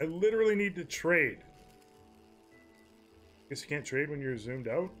 I literally need to trade. Guess you can't trade when you're zoomed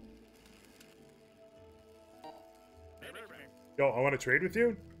out. Yo, I want to trade with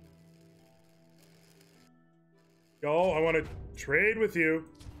you. Yo, I want to trade with you.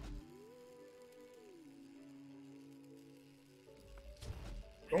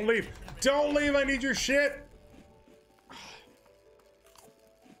 Don't leave. Don't leave. I need your shit.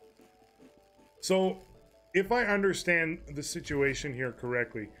 So, if I understand the situation here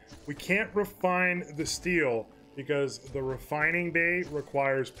correctly, we can't refine the steel because the refining bay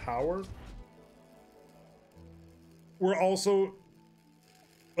requires power. We're also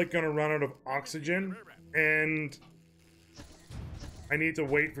like gonna run out of oxygen, and I need to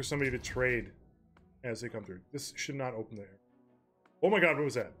wait for somebody to trade as they come through. This should not open the air. Oh my god, what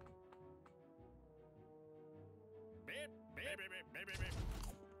was that?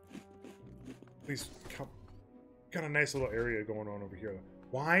 Please come. Got a nice little area going on over here.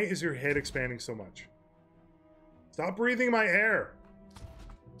 Why is your head expanding so much? Stop breathing my air.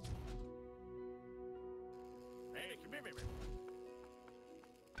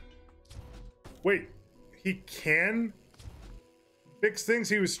 Wait, he can fix things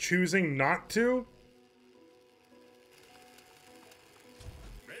he was choosing not to?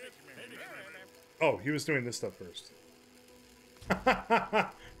 Oh, he was doing this stuff first.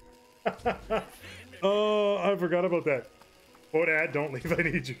 Oh, I forgot about that. Oh, Dad, don't leave. I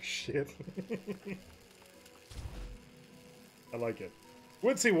need your shit. I like it.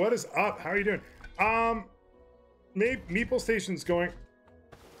 Woodsy, what is up? How are you doing? Meeple Station's going...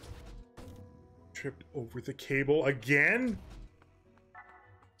 Tripped over the cable again?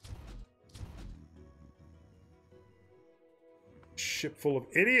 Ship full of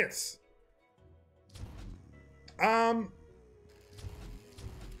idiots.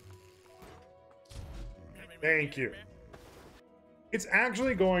 Thank you. It's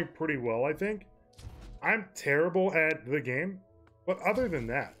actually going pretty well, I think. I'm terrible at the game, but other than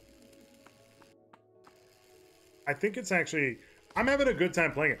that, I think it's actually... I'm having a good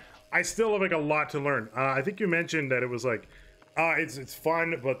time playing it. I still have like a lot to learn. I think you mentioned that it was like, it's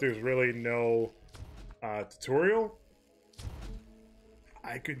fun, but there's really no tutorial.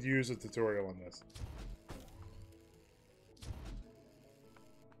 I could use a tutorial on this.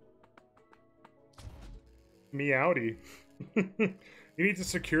 Meowdy. You need to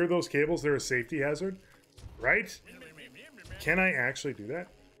secure those cables. They're a safety hazard, right? Can I actually do that?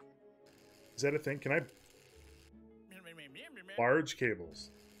 Is that a thing? Can I... Large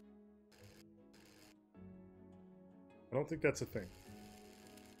cables. I don't think that's a thing.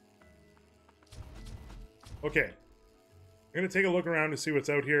 Okay. I'm going to take a look around to see what's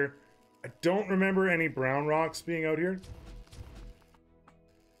out here. I don't remember any brown rocks being out here.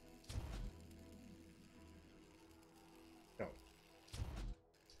 No.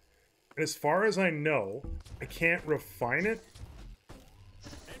 And as far as I know, I can't refine it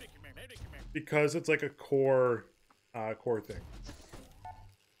because it's like a core thing.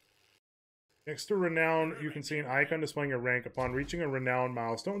 Next to renown, you can see an icon displaying a rank. Upon reaching a renown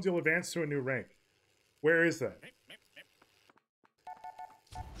milestone, you'll advance to a new rank. Where is that?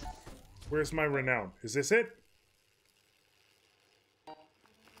 Where's my renown? Is this it?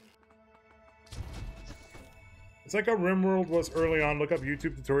 It's like how RimWorld was early on. Look up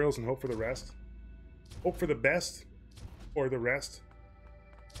YouTube tutorials and hope for the rest. Hope for the best or the rest.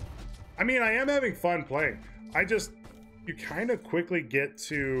 I mean, I am having fun playing. You kind of quickly get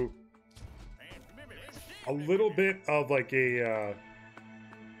to a little bit of like a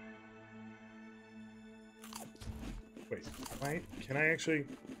wait, can I actually...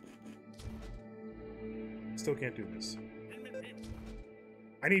 Still can't do this.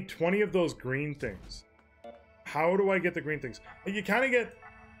 I need 20 of those green things. How do I get the green things? You kind of get...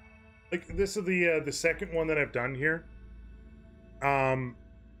 Like, this is the second one that I've done here. Kind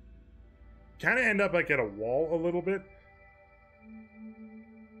of end up like at a wall a little bit.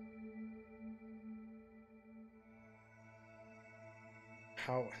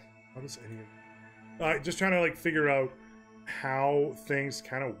 How does any... just trying to like figure out how things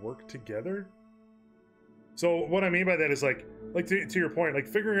kind of work together. So what I mean by that is like to your point, like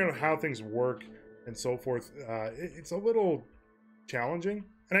figuring out how things work and so forth. It's a little challenging,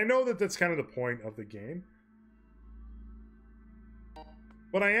 and I know that that's kind of the point of the game.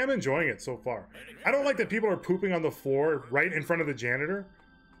 But I am enjoying it so far. I don't like that people are pooping on the floor right in front of the janitor,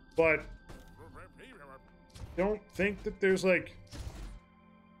 but don't think that there's like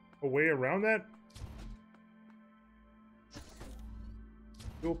a way around that.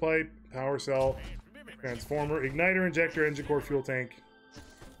 Fuel pipe, power cell, transformer, igniter, injector, engine core, fuel tank.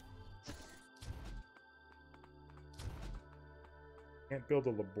 Can't build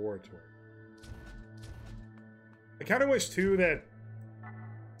a laboratory. I kind of wish too that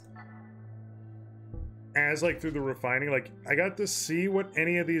as like through the refining, like I got to see what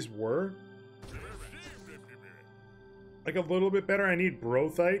any of these were. Like a little bit better. I need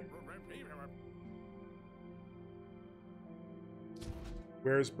brothite.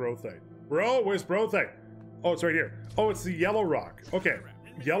 Where's brothite? Bro, where's brothite? Oh, it's right here. Oh, it's the yellow rock. Okay.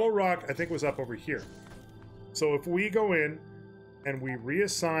 Yellow rock, I think, was up over here. So if we go in and we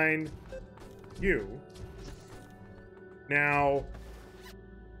reassign you, Now,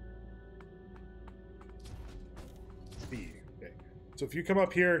 B. Okay. So if you come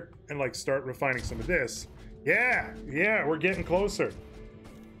up here and like start refining some of this, yeah, we're getting closer.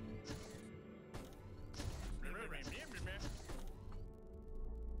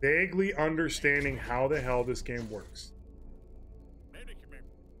 Vaguely understanding how the hell this game works.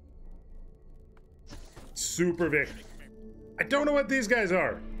 Super vague. I don't know what these guys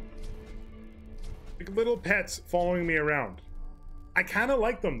are. Like little pets following me around. I kind of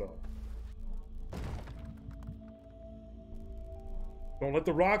like them though. Don't let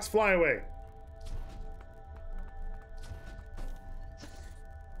the rocks fly away.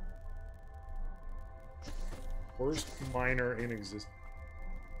 Worst miner in existence.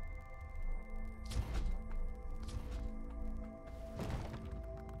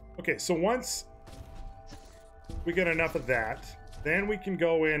 Okay, so once we get enough of that, then we can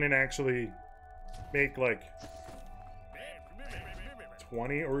go in and actually make like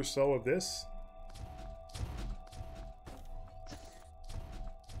 20 or so of this.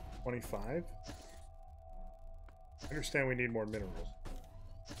 25. I understand we need more minerals.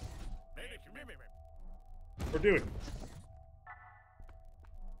 We're doing.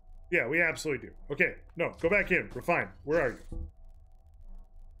 Yeah, we absolutely do. Okay, no, go back in. Refine. Where are you?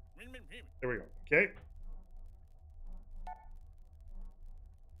 There we go. Okay.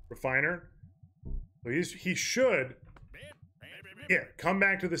 Refiner. So he should, yeah, come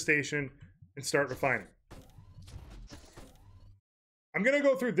back to the station and start refining. I'm gonna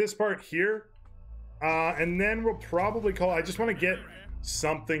go through this part here, and then we'll probably call. I just want to get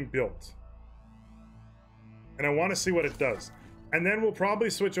something built, and I want to see what it does, and then we'll probably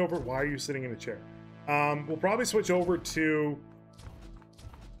switch over. Why are you sitting in a chair? We'll probably switch over to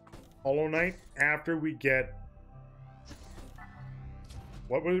Hollow Knight after we get.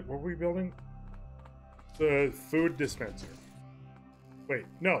 What were we building? The food dispenser. Wait,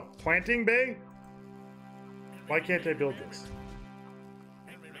 no. Planting bay? Why can't I build this?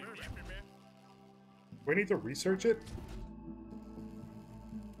 Do I need to research it?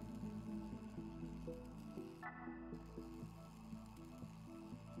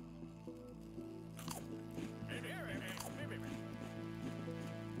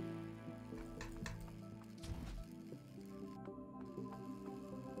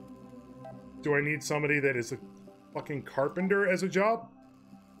 Do I need somebody that is a fucking carpenter as a job?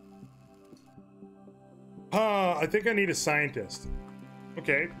 I think I need a scientist.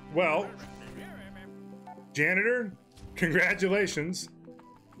 Okay, well, janitor, congratulations.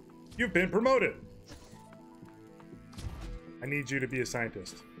 You've been promoted. I need you to be a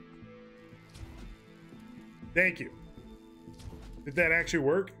scientist. Thank you. Did that actually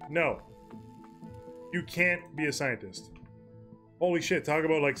work? No. You can't be a scientist. Holy shit, talk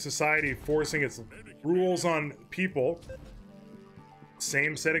about like society forcing its rules on people.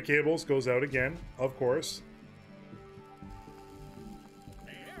 Same set of cables goes out again, of course.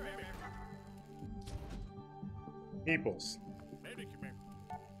 Meeples.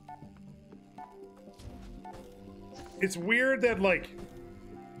 It's weird that like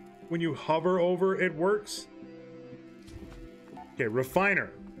when you hover over it works. Okay, refiner.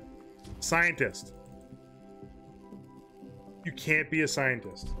 Scientist. You can't be a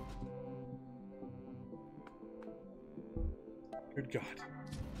scientist. Good God.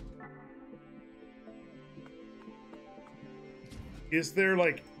 Is there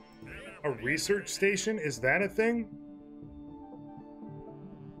like a research station? Is that a thing?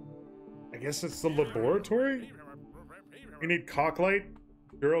 I guess it's the laboratory? You need Cocklight,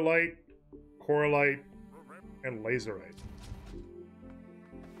 Duralite, Coralite, and Laserite.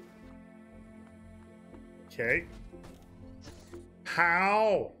 Okay.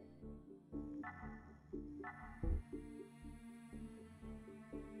 How?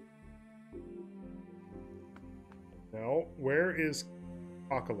 No, where is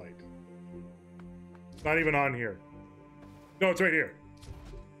Acolyte? It's not even on here. No, it's right here.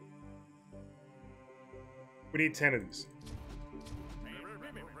 We need 10 of these.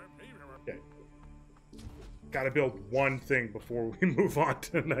 Okay. Gotta build one thing before we move on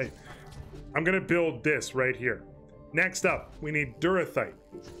tonight. I'm gonna build this right here. Next up, we need Durathite.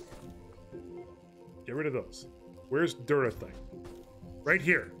 Get rid of those. Where's Durathite? Right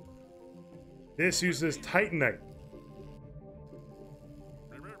here. This uses Titanite,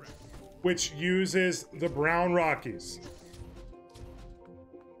 which uses the brown Rockies.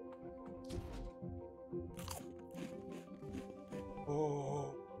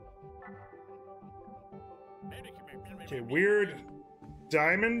 Oh. Okay, weird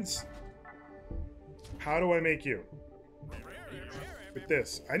diamonds. How do I make you? With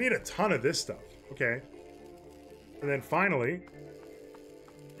this. I need a ton of this stuff. Okay. And then finally,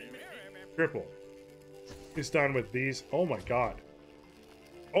 triple is done with these. Oh my god.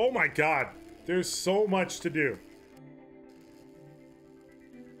 Oh my god. There's so much to do.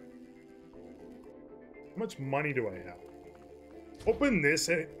 How much money do I have? Open this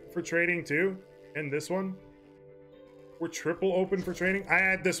for trading too. And this one. We're triple open for trading. I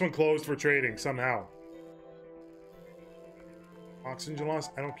had this one closed for trading somehow. Oxygen loss?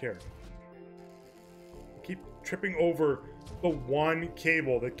 I don't care. I keep tripping over the one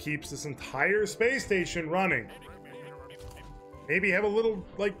cable that keeps this entire space station running. Maybe have a little,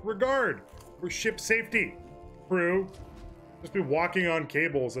 like, regard for ship safety. Crew. Just be walking on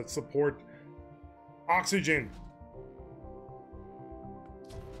cables that support oxygen.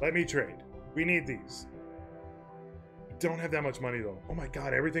 Let me trade. We need these. Don't have that much money though. Oh my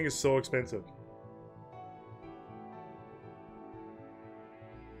god, everything is so expensive.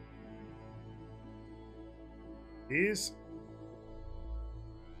 These.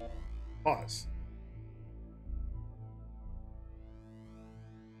 Pause.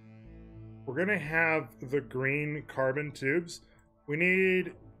 We're gonna have the green carbon tubes. We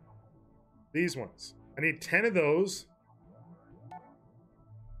need these ones. I need 10 of those.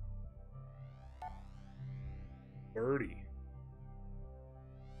 30.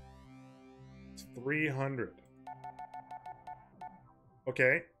 It's 300.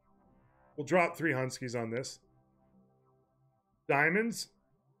 Okay. We'll drop 3 Hunskies on this. Diamonds.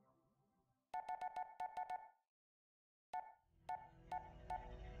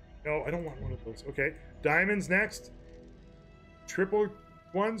 No, I don't want one of those. Okay. Diamonds next. Triple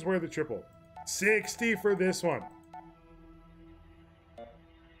ones. Where are the triple? 60 for this one.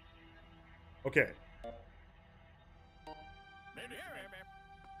 Okay.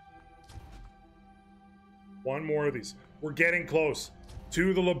 One more of these. We're getting close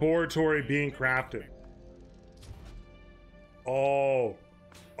to the laboratory being crafted. Oh.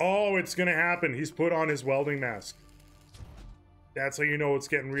 Oh, it's gonna happen. He's put on his welding mask. That's how you know it's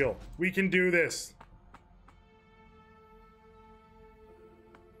getting real. We can do this.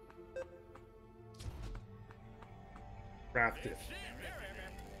 Crafted.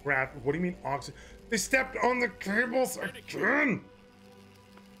 Craft. What do you mean oxygen? They stepped on the cables again.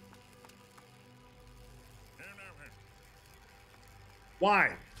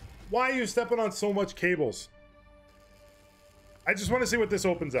 Why? Why are you stepping on so much cables? I just want to see what this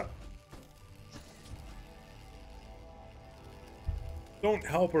opens up. Don't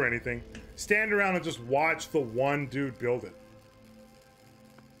help or anything. Stand around and just watch the one dude build it.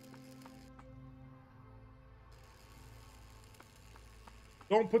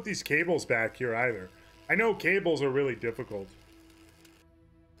 Don't put these cables back here either. I know cables are really difficult.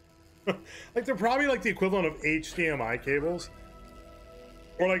 Like they're probably like the equivalent of HDMI cables.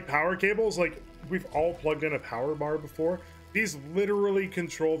 Or like power cables, like we've all plugged in a power bar before. These literally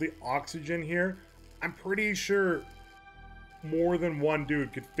control the oxygen here. I'm pretty sure more than one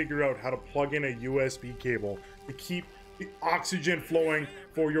dude could figure out how to plug in a USB cable to keep the oxygen flowing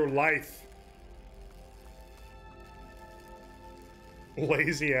for your life.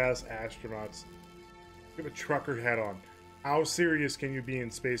 Lazy ass astronauts. You have a trucker hat on. How serious can you be in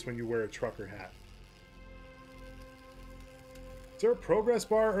space when you wear a trucker hat? Is there a progress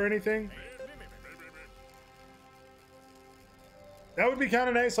bar or anything? That would be kind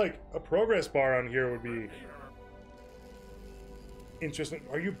of nice. Like a progress bar on here would be interesting.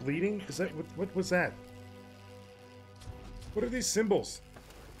 Are you bleeding? Is that what was that? What are these symbols?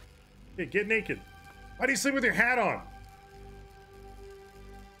 Okay, get naked. Why do you sleep with your hat on?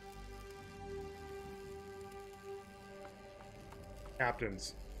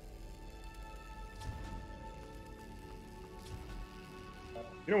 Captains.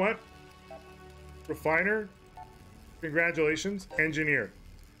 You know what? Refiner. Congratulations. Engineer.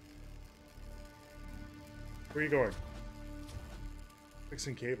 Where are you going?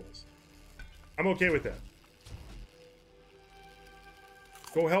 Fixing cables. I'm okay with that.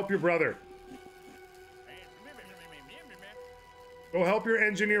 Go help your brother. Go help your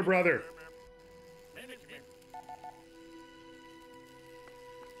engineer brother.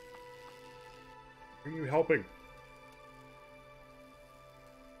 Are you helping?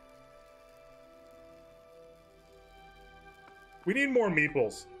 We need more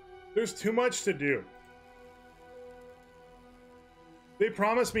meeples. There's too much to do. They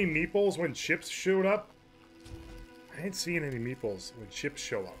promised me meeples when ships showed up. I ain't seen any meeples when ships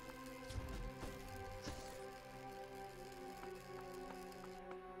show up.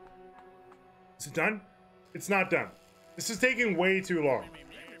 Is it done? It's not done. This is taking way too long.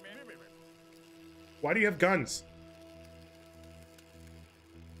 Why do you have guns?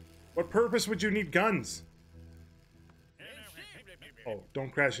 What purpose would you need guns? Oh,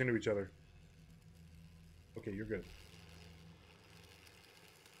 don't crash into each other. Okay, you're good.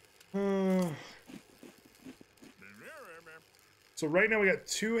 So right now we got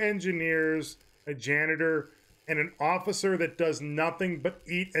 2 engineers, a janitor, and an officer that does nothing but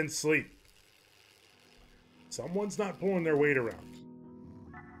eat and sleep. Someone's not pulling their weight around.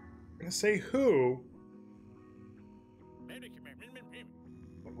 I'm gonna say who,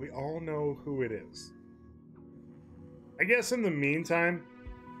 but we all know who it is. I guess in the meantime,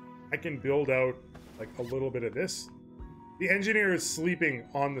 I can build out like a little bit of this. The engineer is sleeping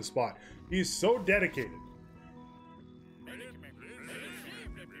on the spot. He's so dedicated.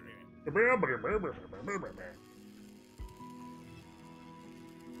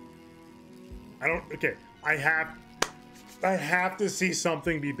 Okay, I have to see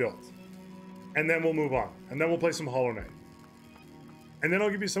something be built. And then we'll move on. And then we'll play some Hollow Knight. And then I'll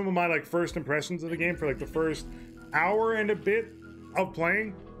give you some of my like first impressions of the game for like the first hour and a bit of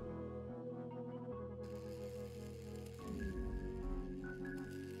playing.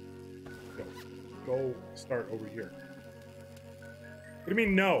 Go start over here. What do you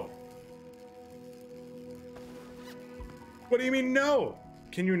mean no? What do you mean no?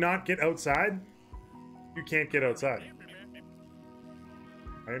 Can you not get outside? You can't get outside.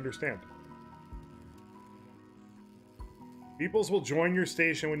 I understand. Peoples will join your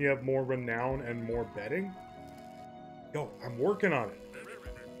station when you have more renown and more betting. Yo, I'm working on it.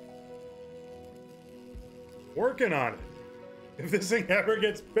 Working on it. If this thing ever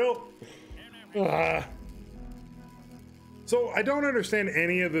gets built. So I don't understand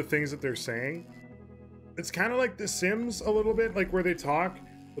any of the things that they're saying. It's kind of like The Sims a little bit, like where they talk,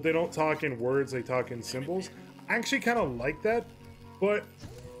 but they don't talk in words, they talk in symbols. I actually kind of like that, but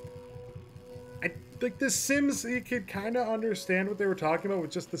I like The Sims, you could kind of understand what they were talking about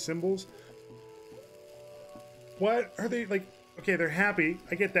with just the symbols. What are they like? Okay, they're happy,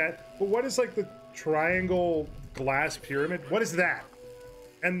 I get that, but what is like the triangle glass pyramid? What is that?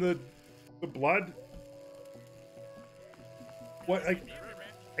 And the blood? What, like,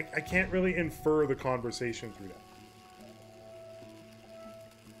 I can't really infer the conversation through that.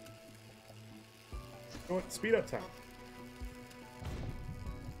 You know what? Speed up time.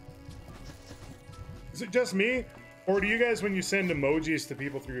 Is it just me? Or do you guys, when you send emojis to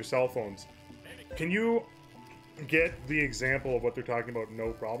people through your cell phones, can you get the example of what they're talking about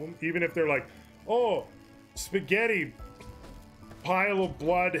no problem? Even if they're like, oh, spaghetti, pile of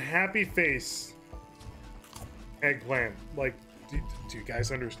blood, happy face, eggplant. Like, do you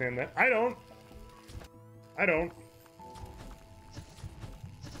guys understand that? I don't. I don't.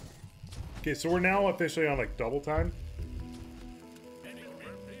 Okay, so we're now officially on like double time.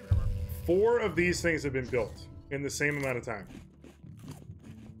 4 of these things have been built in the same amount of time.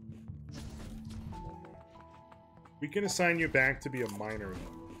 We can assign you back to be a miner.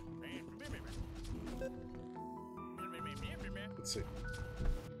 Let's see.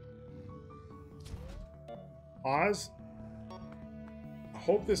 Oz? I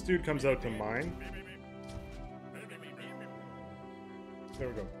hope this dude comes out to mine. There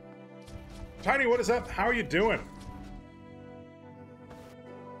we go. Tiny, what is up? How are you doing?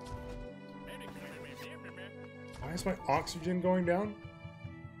 Why is my oxygen going down?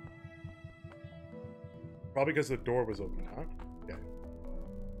 Probably because the door was open, huh? Okay.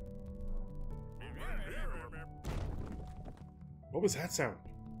 What was that sound?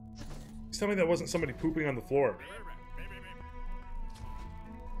 Please tell me that wasn't somebody pooping on the floor.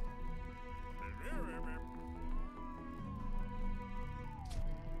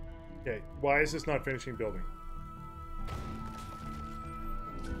 Okay, why is this not finishing building?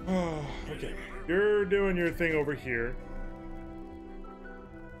 Oh, okay. You're doing your thing over here.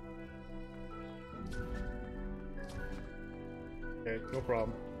 Okay, no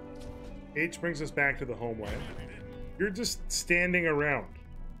problem. H brings us back to the homeland. You're just standing around.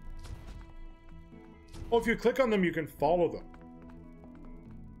 Oh, if you click on them, you can follow them.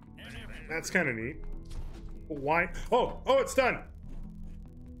 That's kind of neat. Why? Oh, it's done.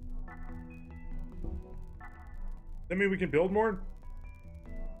 That mean we can build more?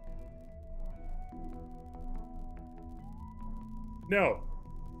 No.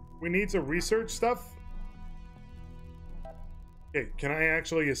 We need to research stuff? Okay, can I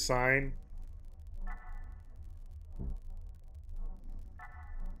actually assign...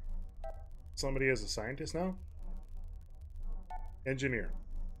 somebody as a scientist now? Engineer.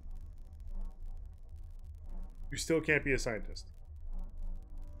 You still can't be a scientist.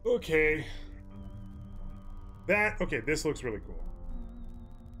 Okay. Okay, this looks really cool.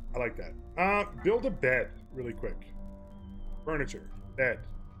 I like that. Build a bed really quick. Furniture. Bed.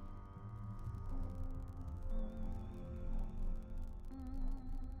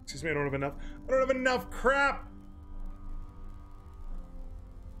 Excuse me, I don't have enough. I don't have enough crap.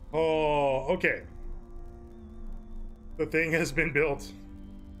 Oh, okay. The thing has been built.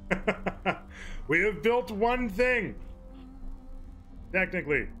 We have built one thing.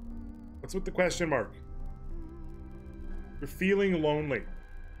 Technically. What's with the question mark? You're feeling lonely.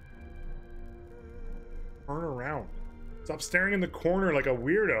 Turn around. Stop staring in the corner like a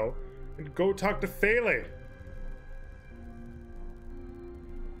weirdo and go talk to Fele.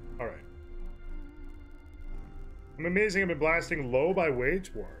 Alright. I'm amazing I've been blasting Low by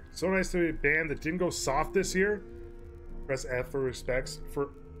Wage War. So nice to be a band that didn't go soft this year. Press F for respects for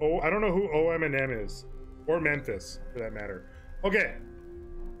I don't know who OM&M is. Or Memphis, for that matter. Okay.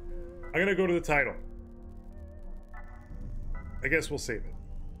 I'm gonna go to the title. I guess we'll save it.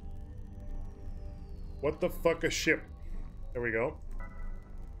 What the fuck a ship? There we go.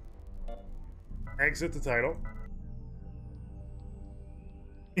 Exit the title.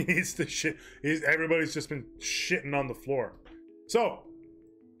 He's the shit. Everybody's just been shitting on the floor. So,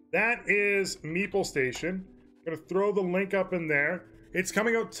 that is Meeple Station. I'm gonna throw the link up in there. It's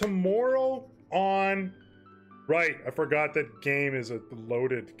coming out tomorrow on... Right, I forgot that game is a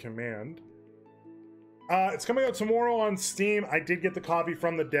loaded command. It's coming out tomorrow on Steam. I did get the copy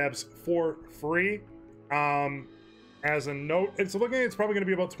from the devs for free. As a note, it's probably going to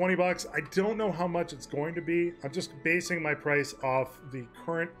be about 20 bucks. I don't know how much it's going to be. I'm just basing my price off the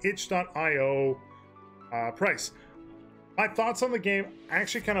current itch.io price. My thoughts on the game, I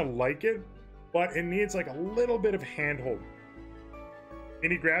actually kind of like it, but it needs like a little bit of handhold.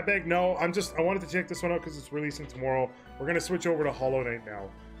 Any grab bag? No, I wanted to check this one out because it's releasing tomorrow. We're going to switch over to Hollow Knight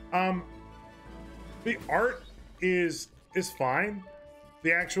now. The art is fine.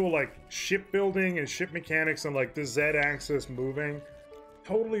 The actual like shipbuilding and ship mechanics and like the Z-axis moving,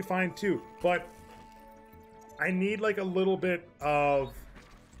 totally fine too. But I need like a little bit of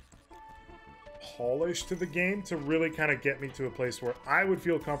polish to the game to really kind of get me to a place where I would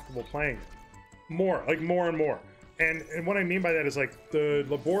feel comfortable playing it. More and more. And what I mean by that is like the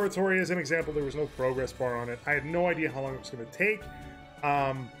laboratory as an example, there was no progress bar on it. I had no idea how long it was going to take.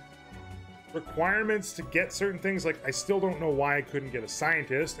 Requirements to get certain things, like I still don't know why I couldn't get a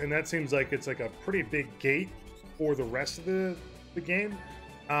scientist, and that seems like it's like a pretty big gate for the rest of the game.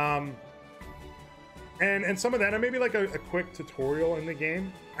 And some of that, and maybe like a quick tutorial in the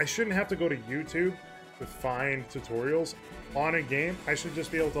game. I shouldn't have to go to YouTube to find tutorials on a game. I should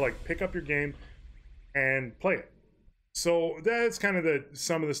just be able to like pick up your game and play it. So that's kind of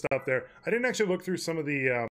some of the stuff there. I didn't actually look through some of the